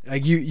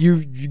like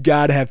you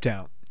got to have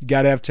talent. You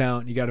got to have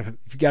talent. You got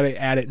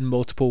to add it in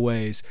multiple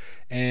ways.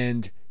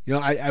 And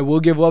I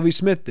will give Lovie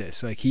Smith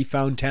this. Like, he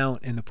found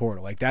talent in the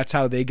portal. Like, that's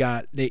how they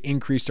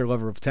increased their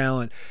level of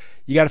talent.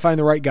 You got to find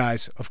the right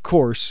guys, of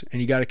course,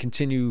 and you got to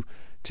continue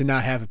to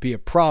not have it be a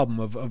problem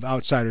of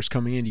outsiders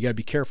coming in. You got to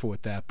be careful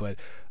with that. But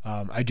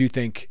I do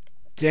think,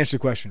 to answer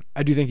the question,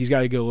 I do think he's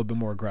got to get a little bit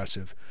more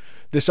aggressive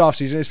this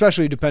offseason,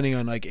 especially depending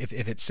on like if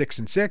it's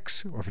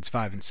 6-6 or if it's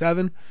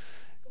 5-7.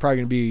 Probably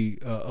going to be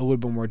a little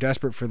bit more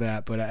desperate for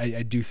that. But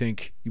I do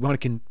think you want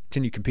to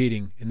continue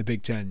competing in the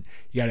Big Ten.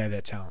 You got to have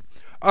that talent.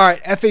 All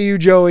right, FAU,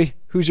 Joey,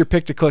 who's your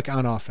pick to click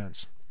on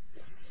offense?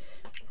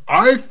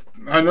 I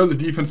know the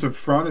defensive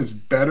front is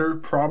better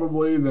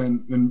probably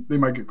than they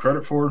might get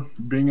credit for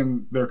being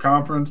in their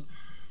conference.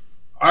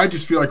 I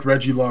just feel like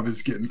Reggie Love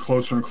is getting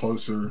closer and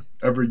closer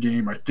every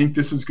game. I think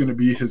this is going to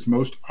be his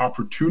most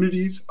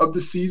opportunities of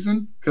the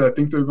season because I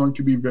think they're going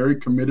to be very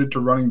committed to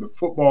running the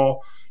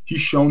football.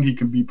 He's shown he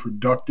can be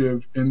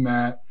productive in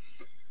that.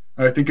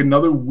 And I think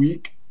another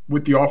week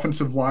with the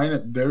offensive line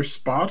at their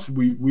spots,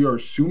 we are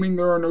assuming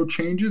there are no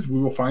changes. We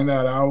will find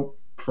that out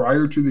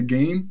prior to the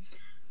game.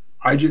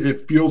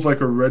 It feels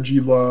like a Reggie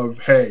Love,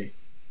 hey,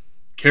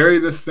 carry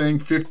this thing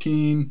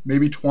 15,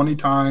 maybe 20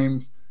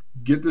 times,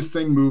 get this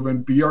thing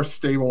moving, be our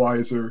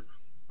stabilizer,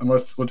 and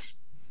let's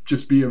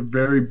just be a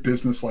very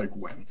business-like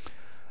win.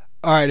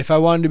 All right, if I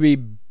wanted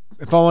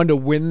to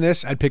win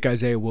this, I'd pick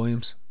Isaiah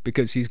Williams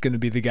because he's going to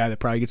be the guy that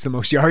probably gets the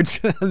most yards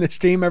on this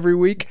team every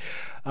week.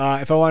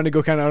 If I wanted to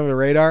go kind of under the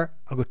radar,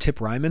 I'll go Tip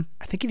Ryman.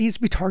 I think he needs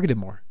to be targeted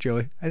more,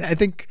 Joey. I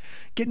think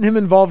getting him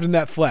involved in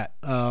that flat,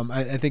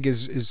 I think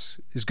is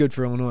good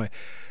for Illinois.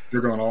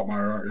 You're going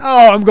Altmaier, aren't you?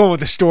 Oh, I'm going with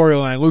the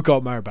storyline. Luke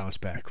Altmaier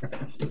bounced back.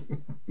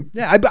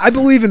 Yeah, I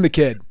believe in the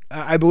kid.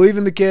 I believe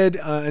in the kid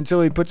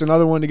until he puts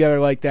another one together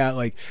like that.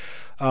 Like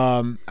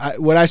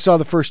what I saw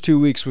the first 2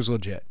 weeks was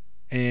legit,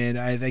 and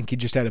I think he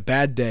just had a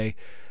bad day.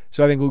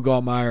 So I think Luke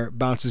Altmaier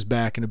bounces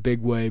back in a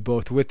big way,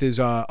 both with his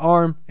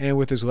arm and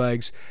with his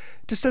legs.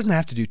 Just doesn't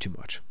have to do too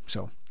much.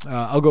 So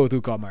I'll go with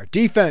Luke Altmaier.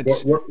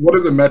 Defense. What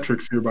are the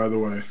metrics here, by the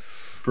way,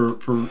 for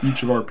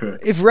each of our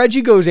picks? If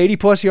Reggie goes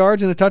 80-plus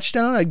yards and a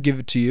touchdown, I'd give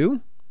it to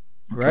you,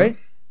 right?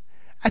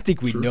 I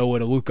think we know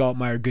what a Luke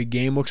Altmaier good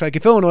game looks like.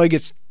 If Illinois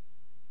gets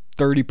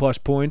 30-plus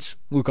points,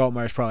 Luke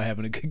Altmaier's probably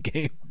having a good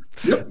game.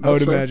 Yep, I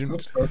would imagine.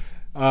 That's fair.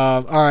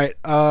 All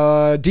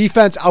right.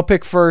 Defense, I'll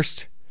pick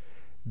first.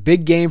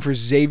 Big game for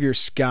Xavier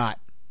Scott.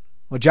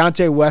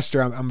 LaJohntay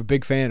Wester, I'm a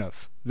big fan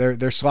of.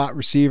 Their slot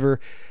receiver,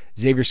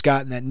 Xavier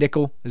Scott, and that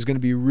nickel is going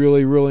to be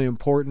really, really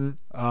important.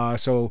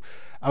 So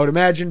I would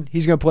imagine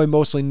he's going to play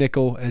mostly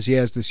nickel as he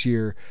has this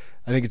year.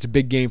 I think it's a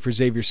big game for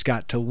Xavier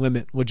Scott to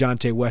limit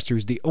LaJohntay Wester,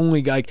 who's the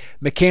only guy.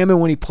 McCammon,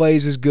 when he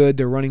plays, is good.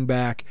 They're running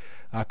back.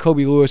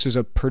 Kobe Lewis is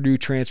a Purdue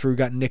transfer who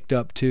got nicked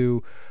up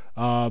too.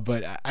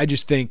 But I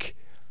just think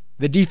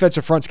the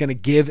defensive front's going to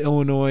give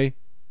Illinois,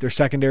 their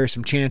secondary,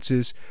 some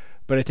chances.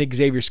 But I think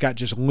Xavier Scott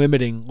just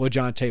limiting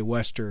LaJohntay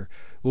Wester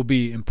will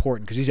be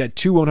important because he's had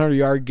 2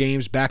 100-yard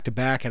games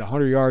back-to-back, had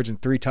 100 yards and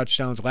 3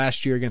 touchdowns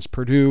last year against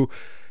Purdue.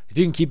 If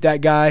you can keep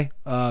that guy,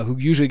 who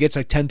usually gets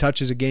like 10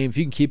 touches a game, if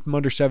you can keep him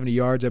under 70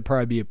 yards, that'd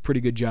probably be a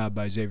pretty good job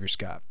by Xavier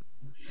Scott.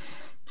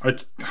 I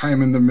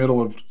am in the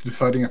middle of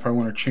deciding if I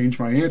want to change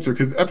my answer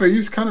because FAU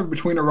is kind of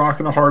between a rock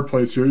and a hard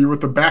place here. You're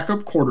with the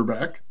backup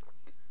quarterback,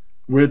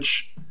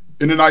 which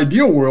in an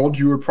ideal world,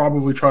 you would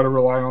probably try to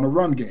rely on a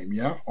run game,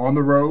 on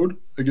the road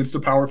against a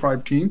Power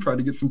 5 team, try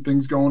to get some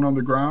things going on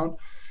the ground.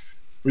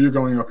 But you're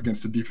going up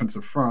against a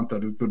defensive front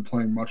that has been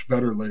playing much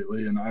better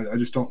lately, and I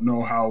just don't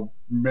know how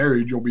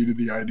married you'll be to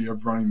the idea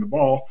of running the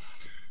ball.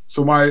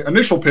 So my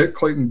initial pick,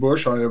 Clayton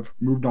Bush, I have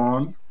moved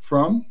on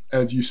from,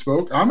 as you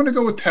spoke. I'm going to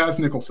go with Taz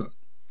Nicholson.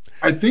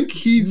 I think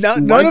he's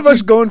none of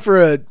us going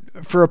for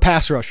a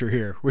pass rusher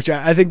here, which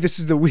I think this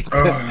is the week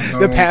that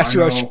the pass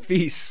rush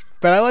feasts.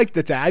 But I like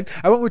the Taz.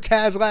 I went with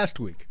Taz last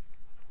week.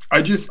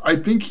 I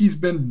think he's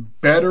been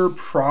better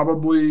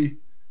probably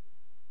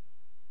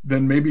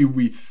than maybe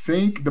we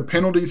think. The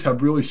penalties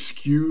have really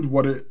skewed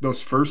what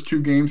those first 2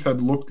 games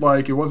had looked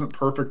like. It wasn't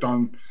perfect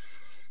on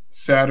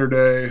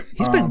Saturday.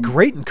 He's been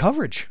great in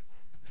coverage.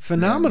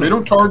 Phenomenal. They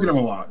don't target him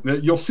a lot.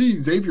 You'll see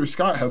Xavier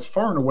Scott has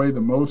far and away the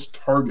most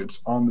targets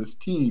on this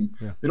team.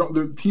 Yeah.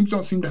 The teams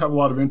don't seem to have a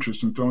lot of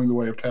interest in throwing the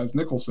way of Taz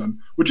Nicholson,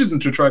 which isn't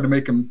to try to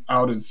make him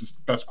out as the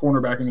best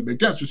cornerback in the Big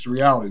Ten. It's just a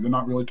reality. They're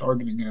not really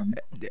targeting him.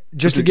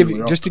 Just to give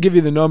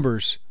you the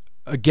numbers,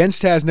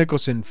 against Taz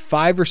Nicholson,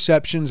 5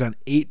 receptions on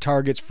 8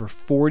 targets for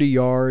 40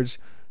 yards,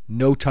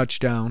 no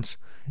touchdowns,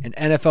 an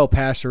NFL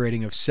passer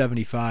rating of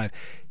 75.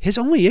 His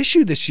only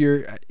issue this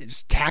year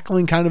is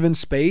tackling kind of in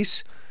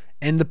space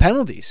and the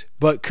penalties.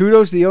 But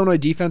kudos to the Illinois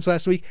defense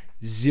last week.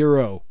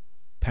 0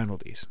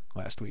 penalties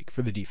last week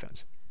for the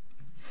defense.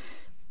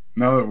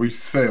 Now that we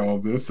say all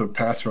of this, a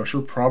pass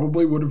rusher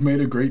probably would have made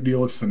a great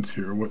deal of sense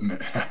here, wouldn't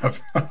it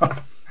have?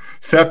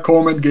 Seth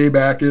Coleman, Gabe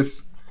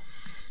Akis.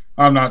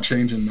 I'm not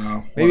changing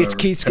now. Maybe it's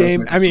Keith's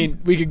game. I mean,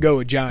 we could go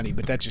with Johnny,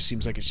 but that just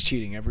seems like it's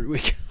cheating every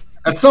week.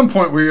 At some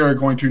point, we are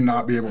going to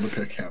not be able to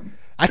pick him.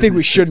 I think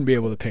we shouldn't be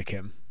able to pick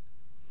him.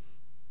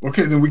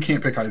 Okay, then we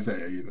can't pick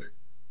Isaiah either.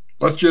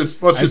 Let's just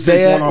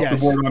take one off the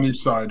board on each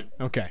side.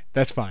 Okay,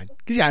 that's fine.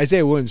 Because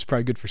Isaiah Williams is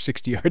probably good for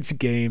 60 yards a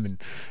game,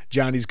 and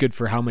Johnny's good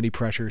for how many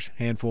pressures?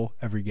 Handful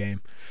every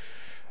game.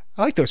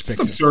 I like those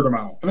picks. It's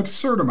an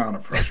absurd amount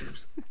of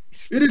pressures.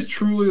 It is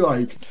truly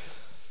like,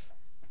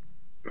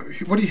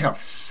 what do you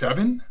have,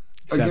 7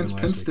 against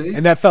Penn State? Week.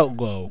 And that felt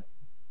low.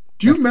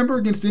 Do you remember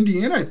against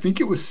Indiana? I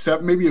think it was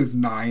 7, maybe it was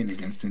 9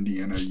 against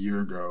Indiana a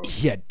year ago.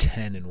 He had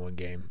 10 in one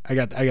game. I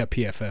got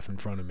PFF in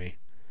front of me.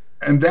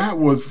 And that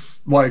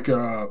was like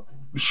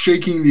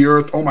shaking the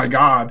earth. Oh my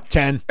God.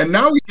 10. And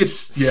now he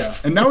gets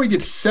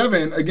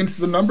 7 against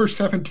the number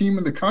 7 team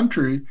in the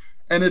country.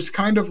 And it's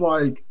kind of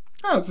like,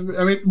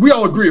 we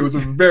all agree it was a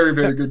very,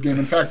 very good game.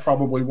 In fact,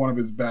 probably one of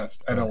his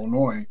best at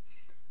Illinois.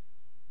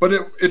 but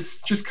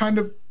it's just kind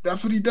of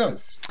that's what he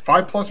does.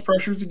 5+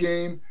 pressures a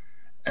game,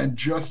 and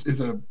just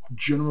is a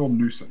general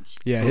nuisance.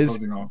 Yeah, for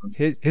opposing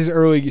offenses. his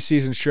early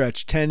season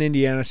stretch: 10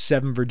 Indiana,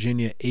 7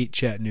 Virginia, 8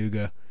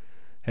 Chattanooga.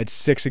 Had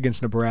 6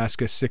 against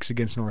Nebraska, 6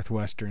 against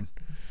Northwestern.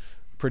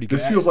 Pretty good.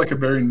 This feels like a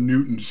very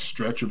Newton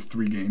stretch of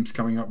 3 games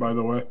coming up. By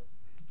the way,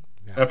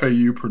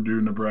 FAU,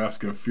 Purdue,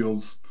 Nebraska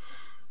feels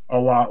a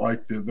lot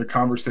like the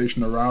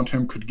conversation around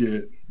him could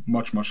get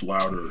much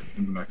louder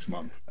in the next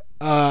month.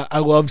 I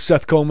loved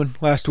Seth Coleman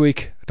last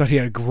week. I thought he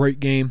had a great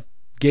game.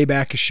 Gabe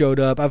Ackes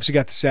showed up. Obviously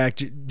got the sack.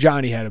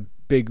 Johnny had a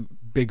big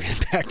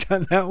impact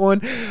on that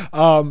one.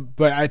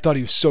 But I thought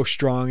he was so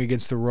strong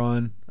against the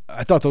run.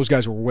 I thought those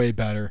guys were way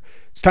better.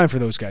 It's time for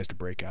those guys to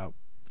break out.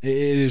 It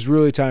is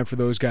really time for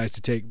those guys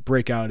to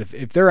break out.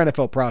 If they're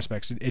NFL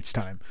prospects, it's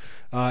time.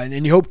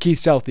 And you hope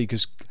Keith's healthy,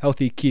 because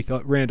healthy Keith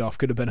Randolph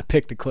could have been a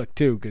pick to click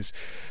too, because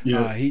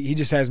he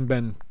just hasn't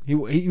been –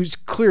 he was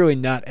clearly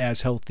not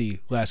as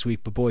healthy last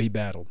week, but boy, he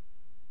battled.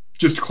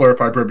 Just to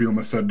clarify, Brett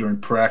Bielema said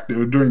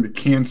during the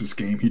Kansas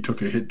game, he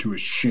took a hit to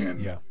his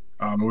shin,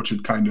 which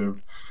had kind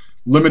of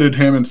limited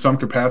him in some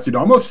capacity. It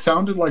almost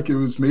sounded like it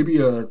was maybe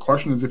a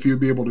question as if he would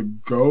be able to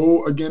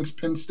go against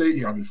Penn State.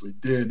 He obviously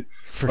did.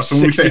 For so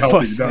when we say 60+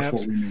 healthy, snaps. that's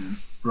what we mean.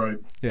 Right.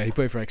 Yeah, he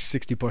played for like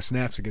 60+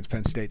 snaps against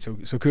Penn State.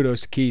 So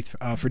kudos to Keith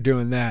for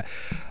doing that.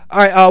 All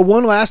right,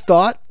 one last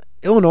thought.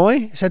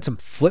 Illinois has had some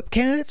flip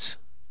candidates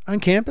on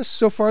campus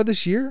so far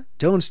this year.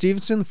 Dylan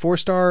Stevenson, the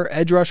 4-star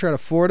edge rusher out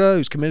of Florida,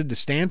 who's committed to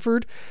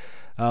Stanford,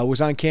 was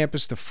on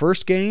campus the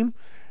first game.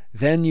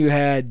 Then you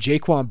had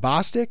Jaquan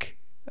Bostic,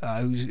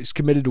 who's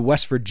committed to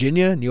West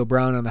Virginia. Neil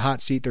Brown on the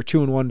hot seat. They're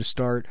 2-1 to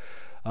start.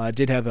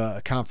 Did have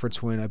a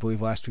conference win, I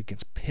believe, last week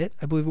against Pitt,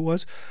 I believe it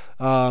was.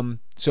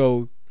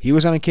 So he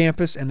was on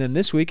campus. And then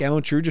this week,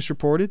 Alan True just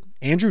reported,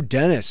 Andrew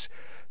Dennis,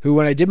 who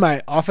when I did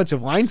my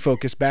offensive line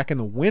focus back in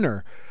the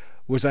winter,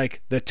 was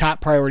like the top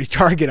priority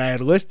target I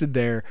had listed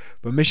there,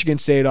 but Michigan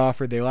State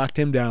offered. They locked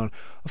him down.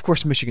 Of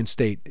course, Michigan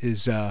State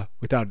is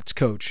without its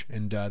coach,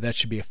 and that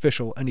should be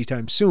official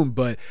anytime soon.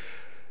 But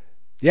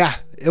yeah,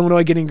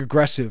 Illinois getting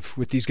aggressive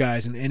with these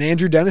guys. And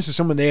Andrew Dennis is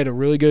someone they had a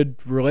really good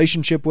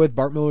relationship with.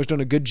 Bart Miller's done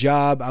a good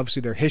job.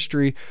 Obviously, their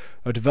history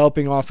of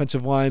developing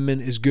offensive linemen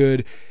is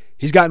good.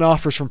 He's gotten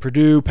offers from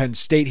Purdue, Penn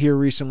State here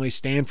recently,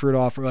 Stanford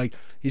offer. Like,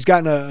 he's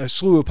gotten a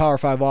slew of Power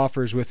 5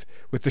 offers with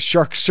the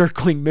Sharks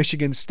circling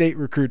Michigan State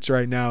recruits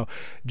right now,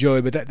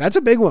 Joey. But that's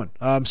a big one.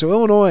 So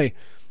Illinois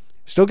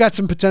still got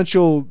some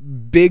potential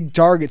big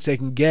targets they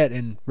can get.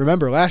 And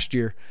remember, last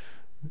year,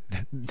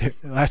 the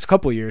last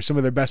couple of years, some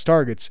of their best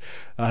targets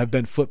have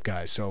been flip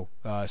guys. So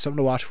something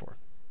to watch for.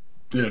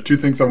 Yeah, 2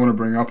 things I want to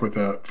bring up with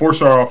that.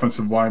 4-star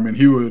offensive lineman,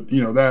 he would,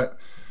 that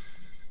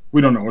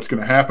we don't know what's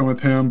going to happen with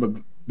him, but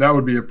that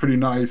would be a pretty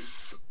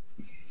nice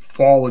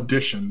fall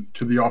addition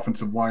to the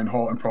offensive line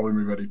haul, and probably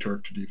move Eddie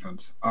Turk to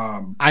defense.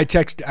 I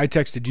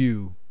texted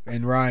you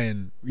and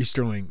Ryan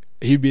Easterling.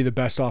 He'd be the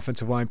best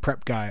offensive line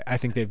prep guy I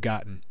think they've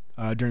gotten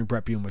during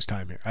Brett Bielema's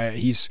time here.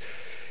 He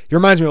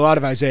reminds me a lot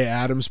of Isaiah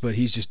Adams, but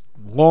he's just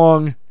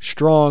long,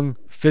 strong,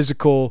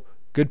 physical,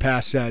 good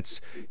pass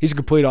sets. He's a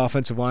complete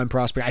offensive line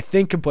prospect. I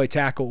think can play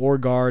tackle or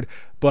guard,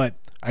 but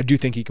I do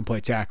think he can play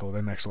tackle at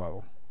the next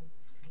level.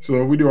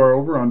 So we do our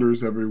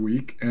over-unders every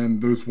week, and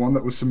there's one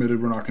that was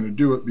submitted. We're not going to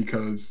do it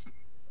because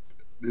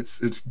it's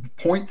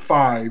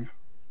 0.5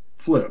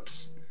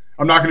 flips.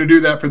 I'm not going to do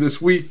that for this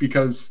week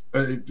because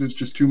it's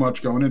just too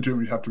much going into it.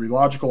 We have to be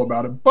logical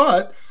about it.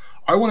 But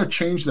I want to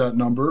change that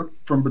number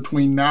from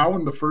between now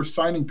and the first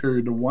signing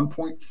period to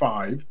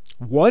 1.5.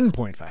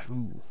 1.5.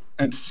 Ooh.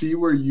 And see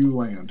where you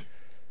land.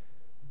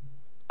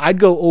 I'd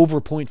go over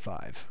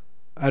 0.5.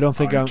 I don't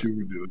think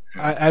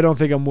I don't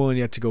think I'm willing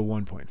yet to go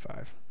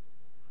 1.5.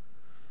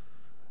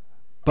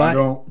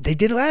 But they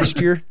did last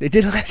year. With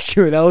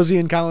LZ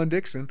and Colin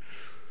Dixon.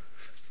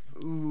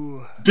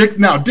 Ooh.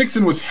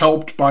 Dixon was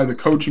helped by the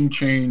coaching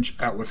change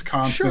at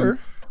Wisconsin. Sure.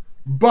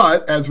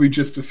 But as we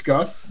just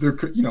discussed,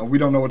 we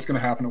don't know what's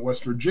going to happen at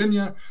West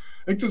Virginia.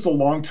 I think there's a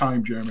long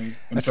time, Jeremy.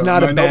 That's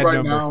not a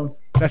bad number.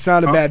 That's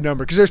not a bad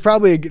number because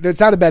that's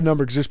not a bad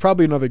number because there's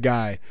probably another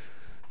guy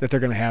that they're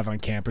going to have on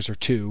campus or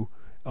two,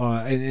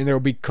 and there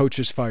will be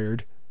coaches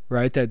fired.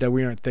 Right, that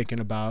we aren't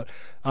thinking about.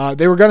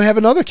 They were going to have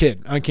another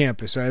kid on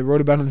campus. I wrote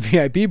about on the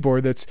VIP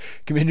board that's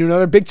coming to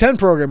another Big Ten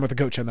program with a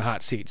coach on the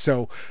hot seat.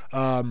 So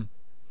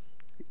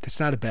that's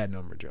not a bad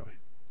number, Joey.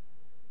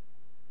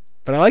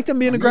 But I like them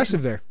being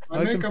aggressive there.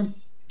 I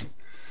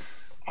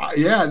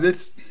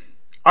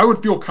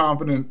would feel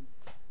confident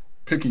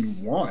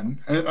picking one.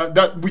 And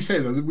that we say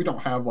that we don't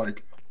have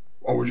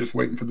we're just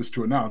waiting for this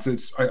to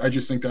announce. I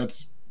just think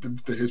that's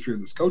the history of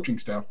this coaching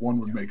staff. One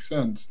would make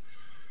sense.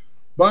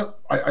 But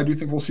I do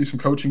think we'll see some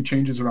coaching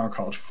changes around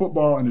college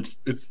football, and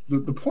it's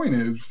the point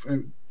is,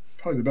 and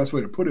probably the best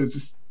way to put it is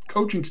this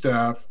coaching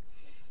staff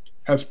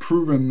has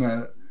proven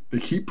that they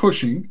keep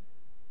pushing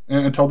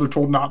until they're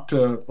told not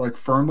to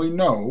firmly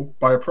no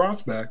by a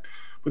prospect,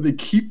 but they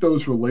keep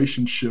those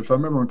relationships. I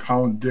remember when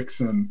Colin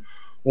Dixon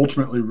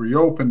ultimately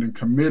reopened and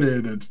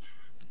committed,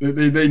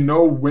 they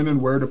know when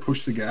and where to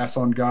push the gas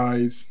on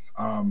guys.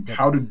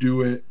 how to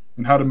do it,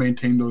 and how to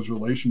maintain those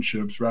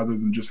relationships rather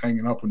than just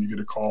hanging up when you get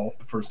a call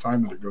the first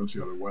time that it goes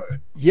the other way.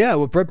 Yeah,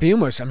 well, Brett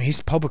Bielema's, I mean, he's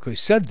publicly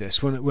said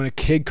this. When a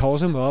kid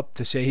calls him up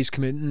to say he's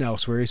committing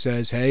elsewhere, he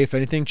says, hey, if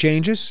anything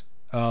changes,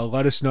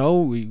 let us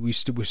know. We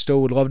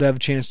still would love to have a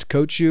chance to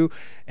coach you.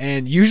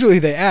 And usually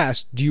they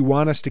ask, do you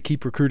want us to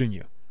keep recruiting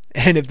you?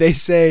 And if they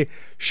say,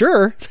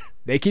 sure,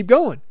 they keep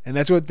going. And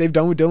that's what they've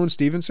done with Dylan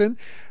Stevenson.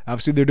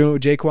 Obviously, they're doing it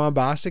with Jaquan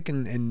Bostic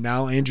and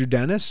now Andrew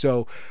Dennis.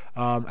 So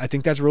I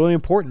think that's really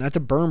important, not to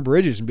burn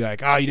bridges and be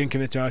like, oh, you didn't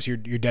commit to us, you're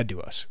dead to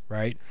us,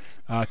 right?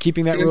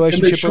 Keeping that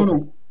relationship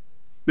open.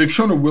 They've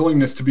shown a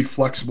willingness to be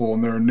flexible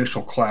in their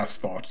initial class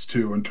thoughts,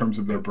 too, in terms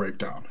of their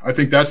breakdown. I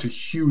think that's a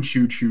huge,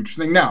 huge, huge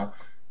thing. Now,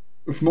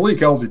 if Malik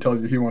Elzy tells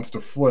you he wants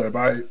to flip,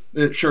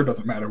 it sure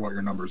doesn't matter what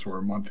your numbers were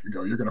a month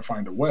ago. You're going to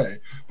find a way.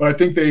 But I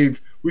think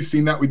we've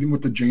seen that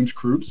with the James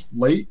Kroops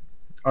late.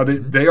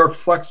 They are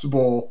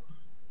flexible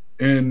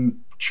in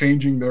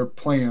changing their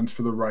plans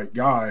for the right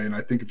guy. And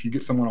I think if you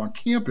get someone on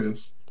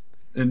campus,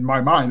 in my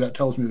mind, that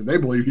tells me that they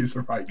believe he's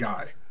the right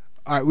guy.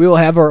 All right, we will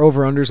have our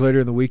over-unders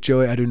later in the week,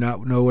 Joey. I do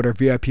not know what our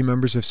VIP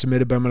members have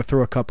submitted, but I'm going to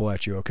throw a couple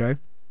at you, okay?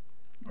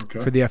 Okay.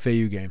 For the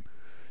FAU game.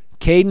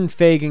 Caden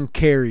Fagan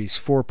carries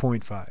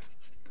 4.5.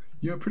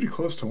 Yeah, pretty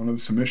close to one of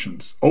the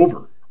submissions.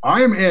 Over.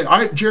 I am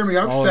in. Jeremy,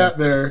 I've sat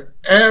there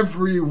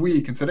every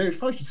week and said, hey, you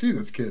probably should see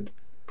this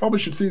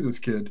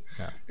kid.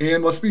 Yeah.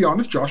 And let's be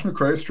honest, Josh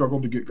McCray has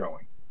struggled to get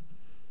going.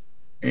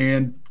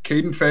 And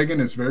Caden Fagan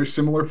is very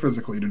similar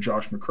physically to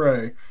Josh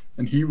McCray,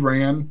 and he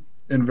ran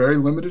in very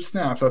limited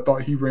snaps. I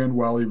thought he ran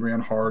well. He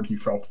ran hard. He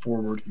fell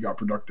forward. He got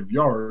productive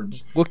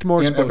yards. Looked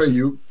more explosive.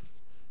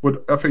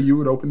 FAU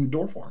would open the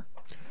door for him.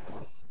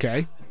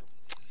 Okay.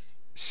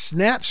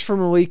 Snaps for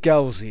Malik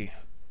Elzy.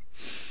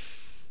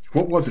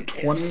 What was it,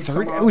 20?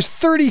 It was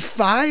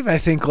 35, I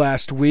think,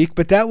 last week,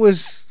 but that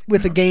was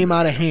with a game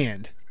out of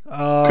hand.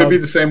 Could be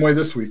the same way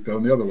this week, though,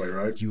 and the other way,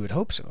 right? You would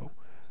hope so.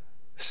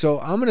 So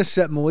I'm going to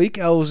set Malik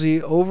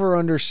Elzy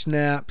over-under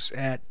snaps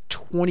at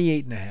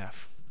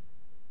 28.5.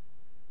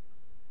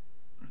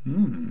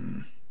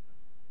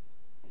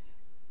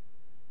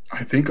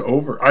 I think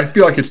over. I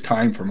feel like it's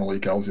time for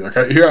Malik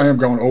Elzy. Here I am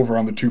going over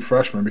on the two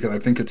freshmen because I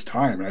think it's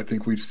time, and I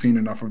think we've seen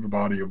enough of a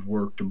body of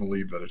work to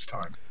believe that it's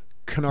time.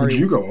 Would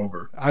you go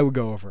over? I would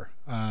go over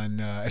on,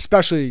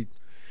 especially.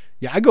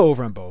 Yeah, I go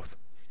over on both.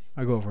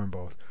 I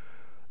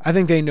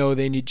think they know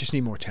they just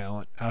need more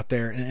talent out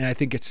there, and I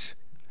think it's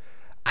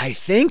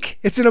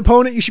an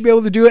opponent you should be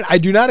able to do it. I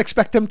do not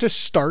expect them to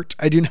start.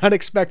 I do not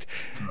expect,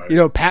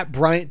 Pat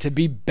Bryant to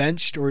be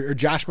benched or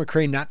Josh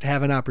McCray not to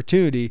have an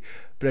opportunity.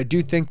 But I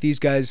do think these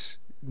guys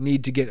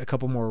need to get a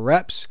couple more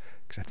reps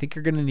because I think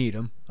you're going to need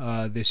them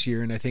this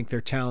year, and I think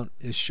their talent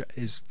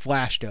is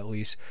flashed at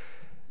least.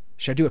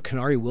 Should I do a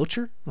Kanari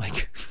Wilcher?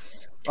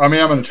 I'm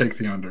going to take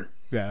the under.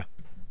 Yeah.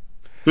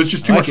 There's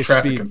just too much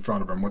traffic in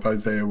front of him with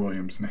Isaiah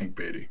Williams and Hank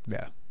Beatty.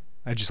 Yeah.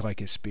 I just like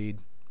his speed.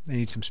 They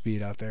need some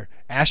speed out there.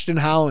 Ashton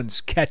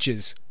Hollins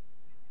catches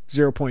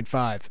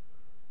 0.5.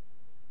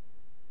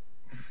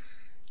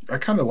 I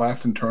kind of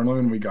laughed internally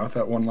when we got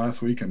that one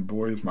last week, and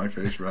boy, is my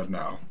face red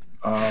now.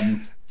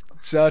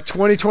 It's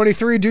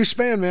 2023 Deuce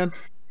Span, man.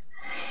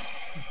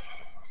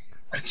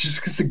 It's just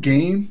because the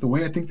game, the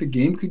way I think the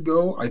game could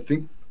go, I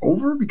think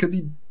over because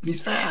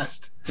he's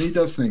fast and he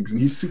does things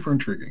and he's super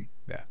intriguing.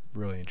 Yeah,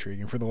 really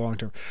intriguing for the long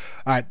term.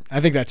 All right, I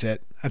think that's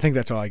it. I think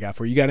that's all I got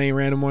for you. You got any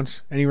random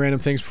ones? Any random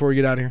things before we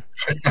get out of here?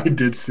 I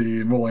did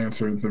see, and we'll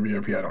answer the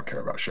VIP. I don't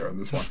care about sharing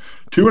this one.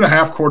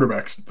 2.5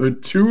 quarterbacks.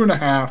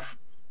 2.5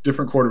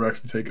 different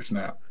quarterbacks to take a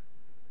snap.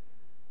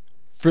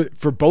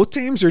 For both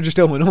teams or just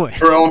Illinois?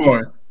 For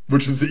Illinois,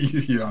 which is the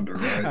easy under,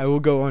 right? I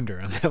will go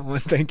under on that one.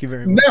 Thank you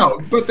very much. Now,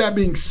 but that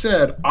being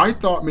said, I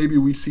thought maybe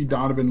we'd see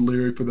Donovan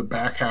Leary for the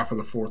back half of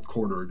the fourth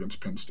quarter against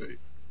Penn State.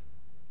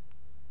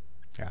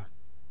 Yeah.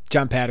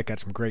 John Paddock got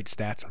some great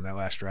stats on that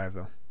last drive,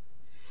 though.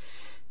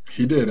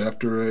 He did,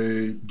 after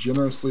a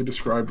generously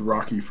described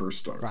rocky first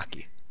start.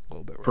 Rocky. A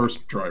little bit rocky.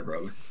 First drive,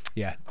 rather.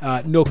 Yeah.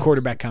 No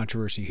quarterback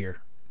controversy here.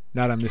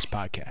 Not on this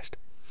podcast.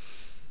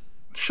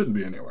 Shouldn't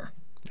be anywhere.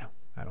 No,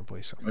 I don't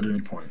believe so. At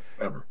any point,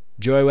 ever.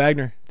 Joey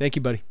Wagner, thank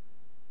you, buddy.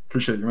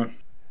 Appreciate you, man.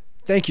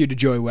 Thank you to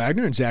Joey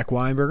Wagner and Zach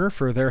Weinberger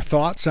for their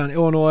thoughts on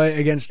Illinois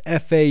against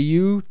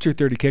FAU.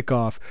 2:30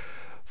 kickoff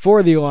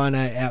for the Illini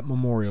at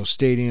Memorial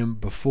Stadium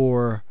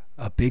before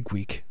a big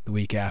week the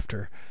week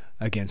after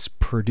against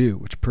Purdue,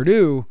 which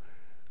Purdue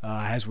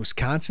has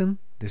Wisconsin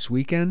this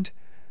weekend.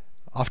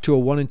 Off to a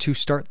 1-2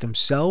 start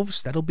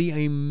themselves. That'll be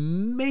a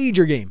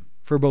major game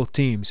for both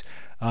teams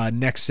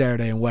next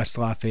Saturday in West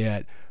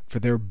Lafayette for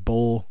their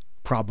bowl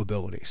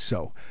probabilities.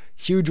 So,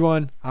 huge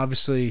one.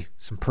 Obviously,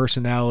 some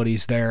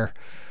personalities there,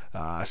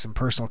 some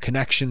personal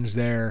connections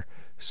there,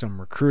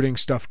 some recruiting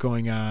stuff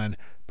going on.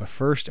 But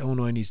first,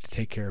 Illinois needs to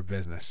take care of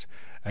business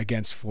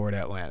against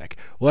Florida Atlantic.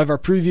 We'll have our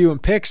preview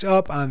and picks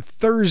up on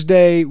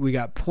Thursday. We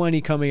got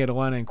plenty coming at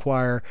Illini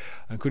Inquirer,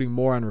 including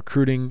more on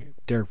recruiting.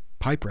 They're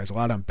Piper has a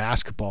lot on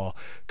basketball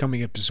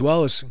coming up, as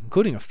well as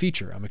including a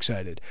feature I'm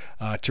excited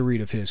to read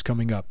of his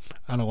coming up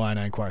on the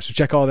Illini Inquirer. So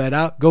check all that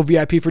out. Go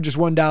VIP for just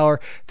 $1.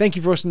 Thank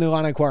you for listening to the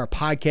Illini Inquirer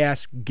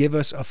podcast. Give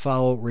us a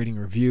follow, rating,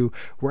 review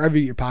wherever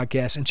you get your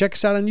podcasts, and check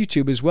us out on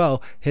YouTube as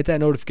well. Hit that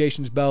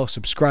notifications bell,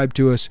 subscribe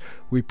to us.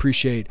 We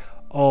appreciate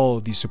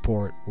all the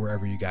support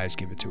wherever you guys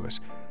give it to us.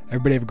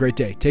 Everybody have a great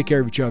day. Take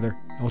care of each other,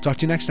 and we'll talk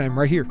to you next time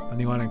right here on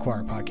the Illini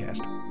Inquirer podcast.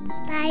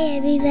 Bye,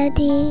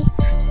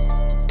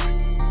 everybody.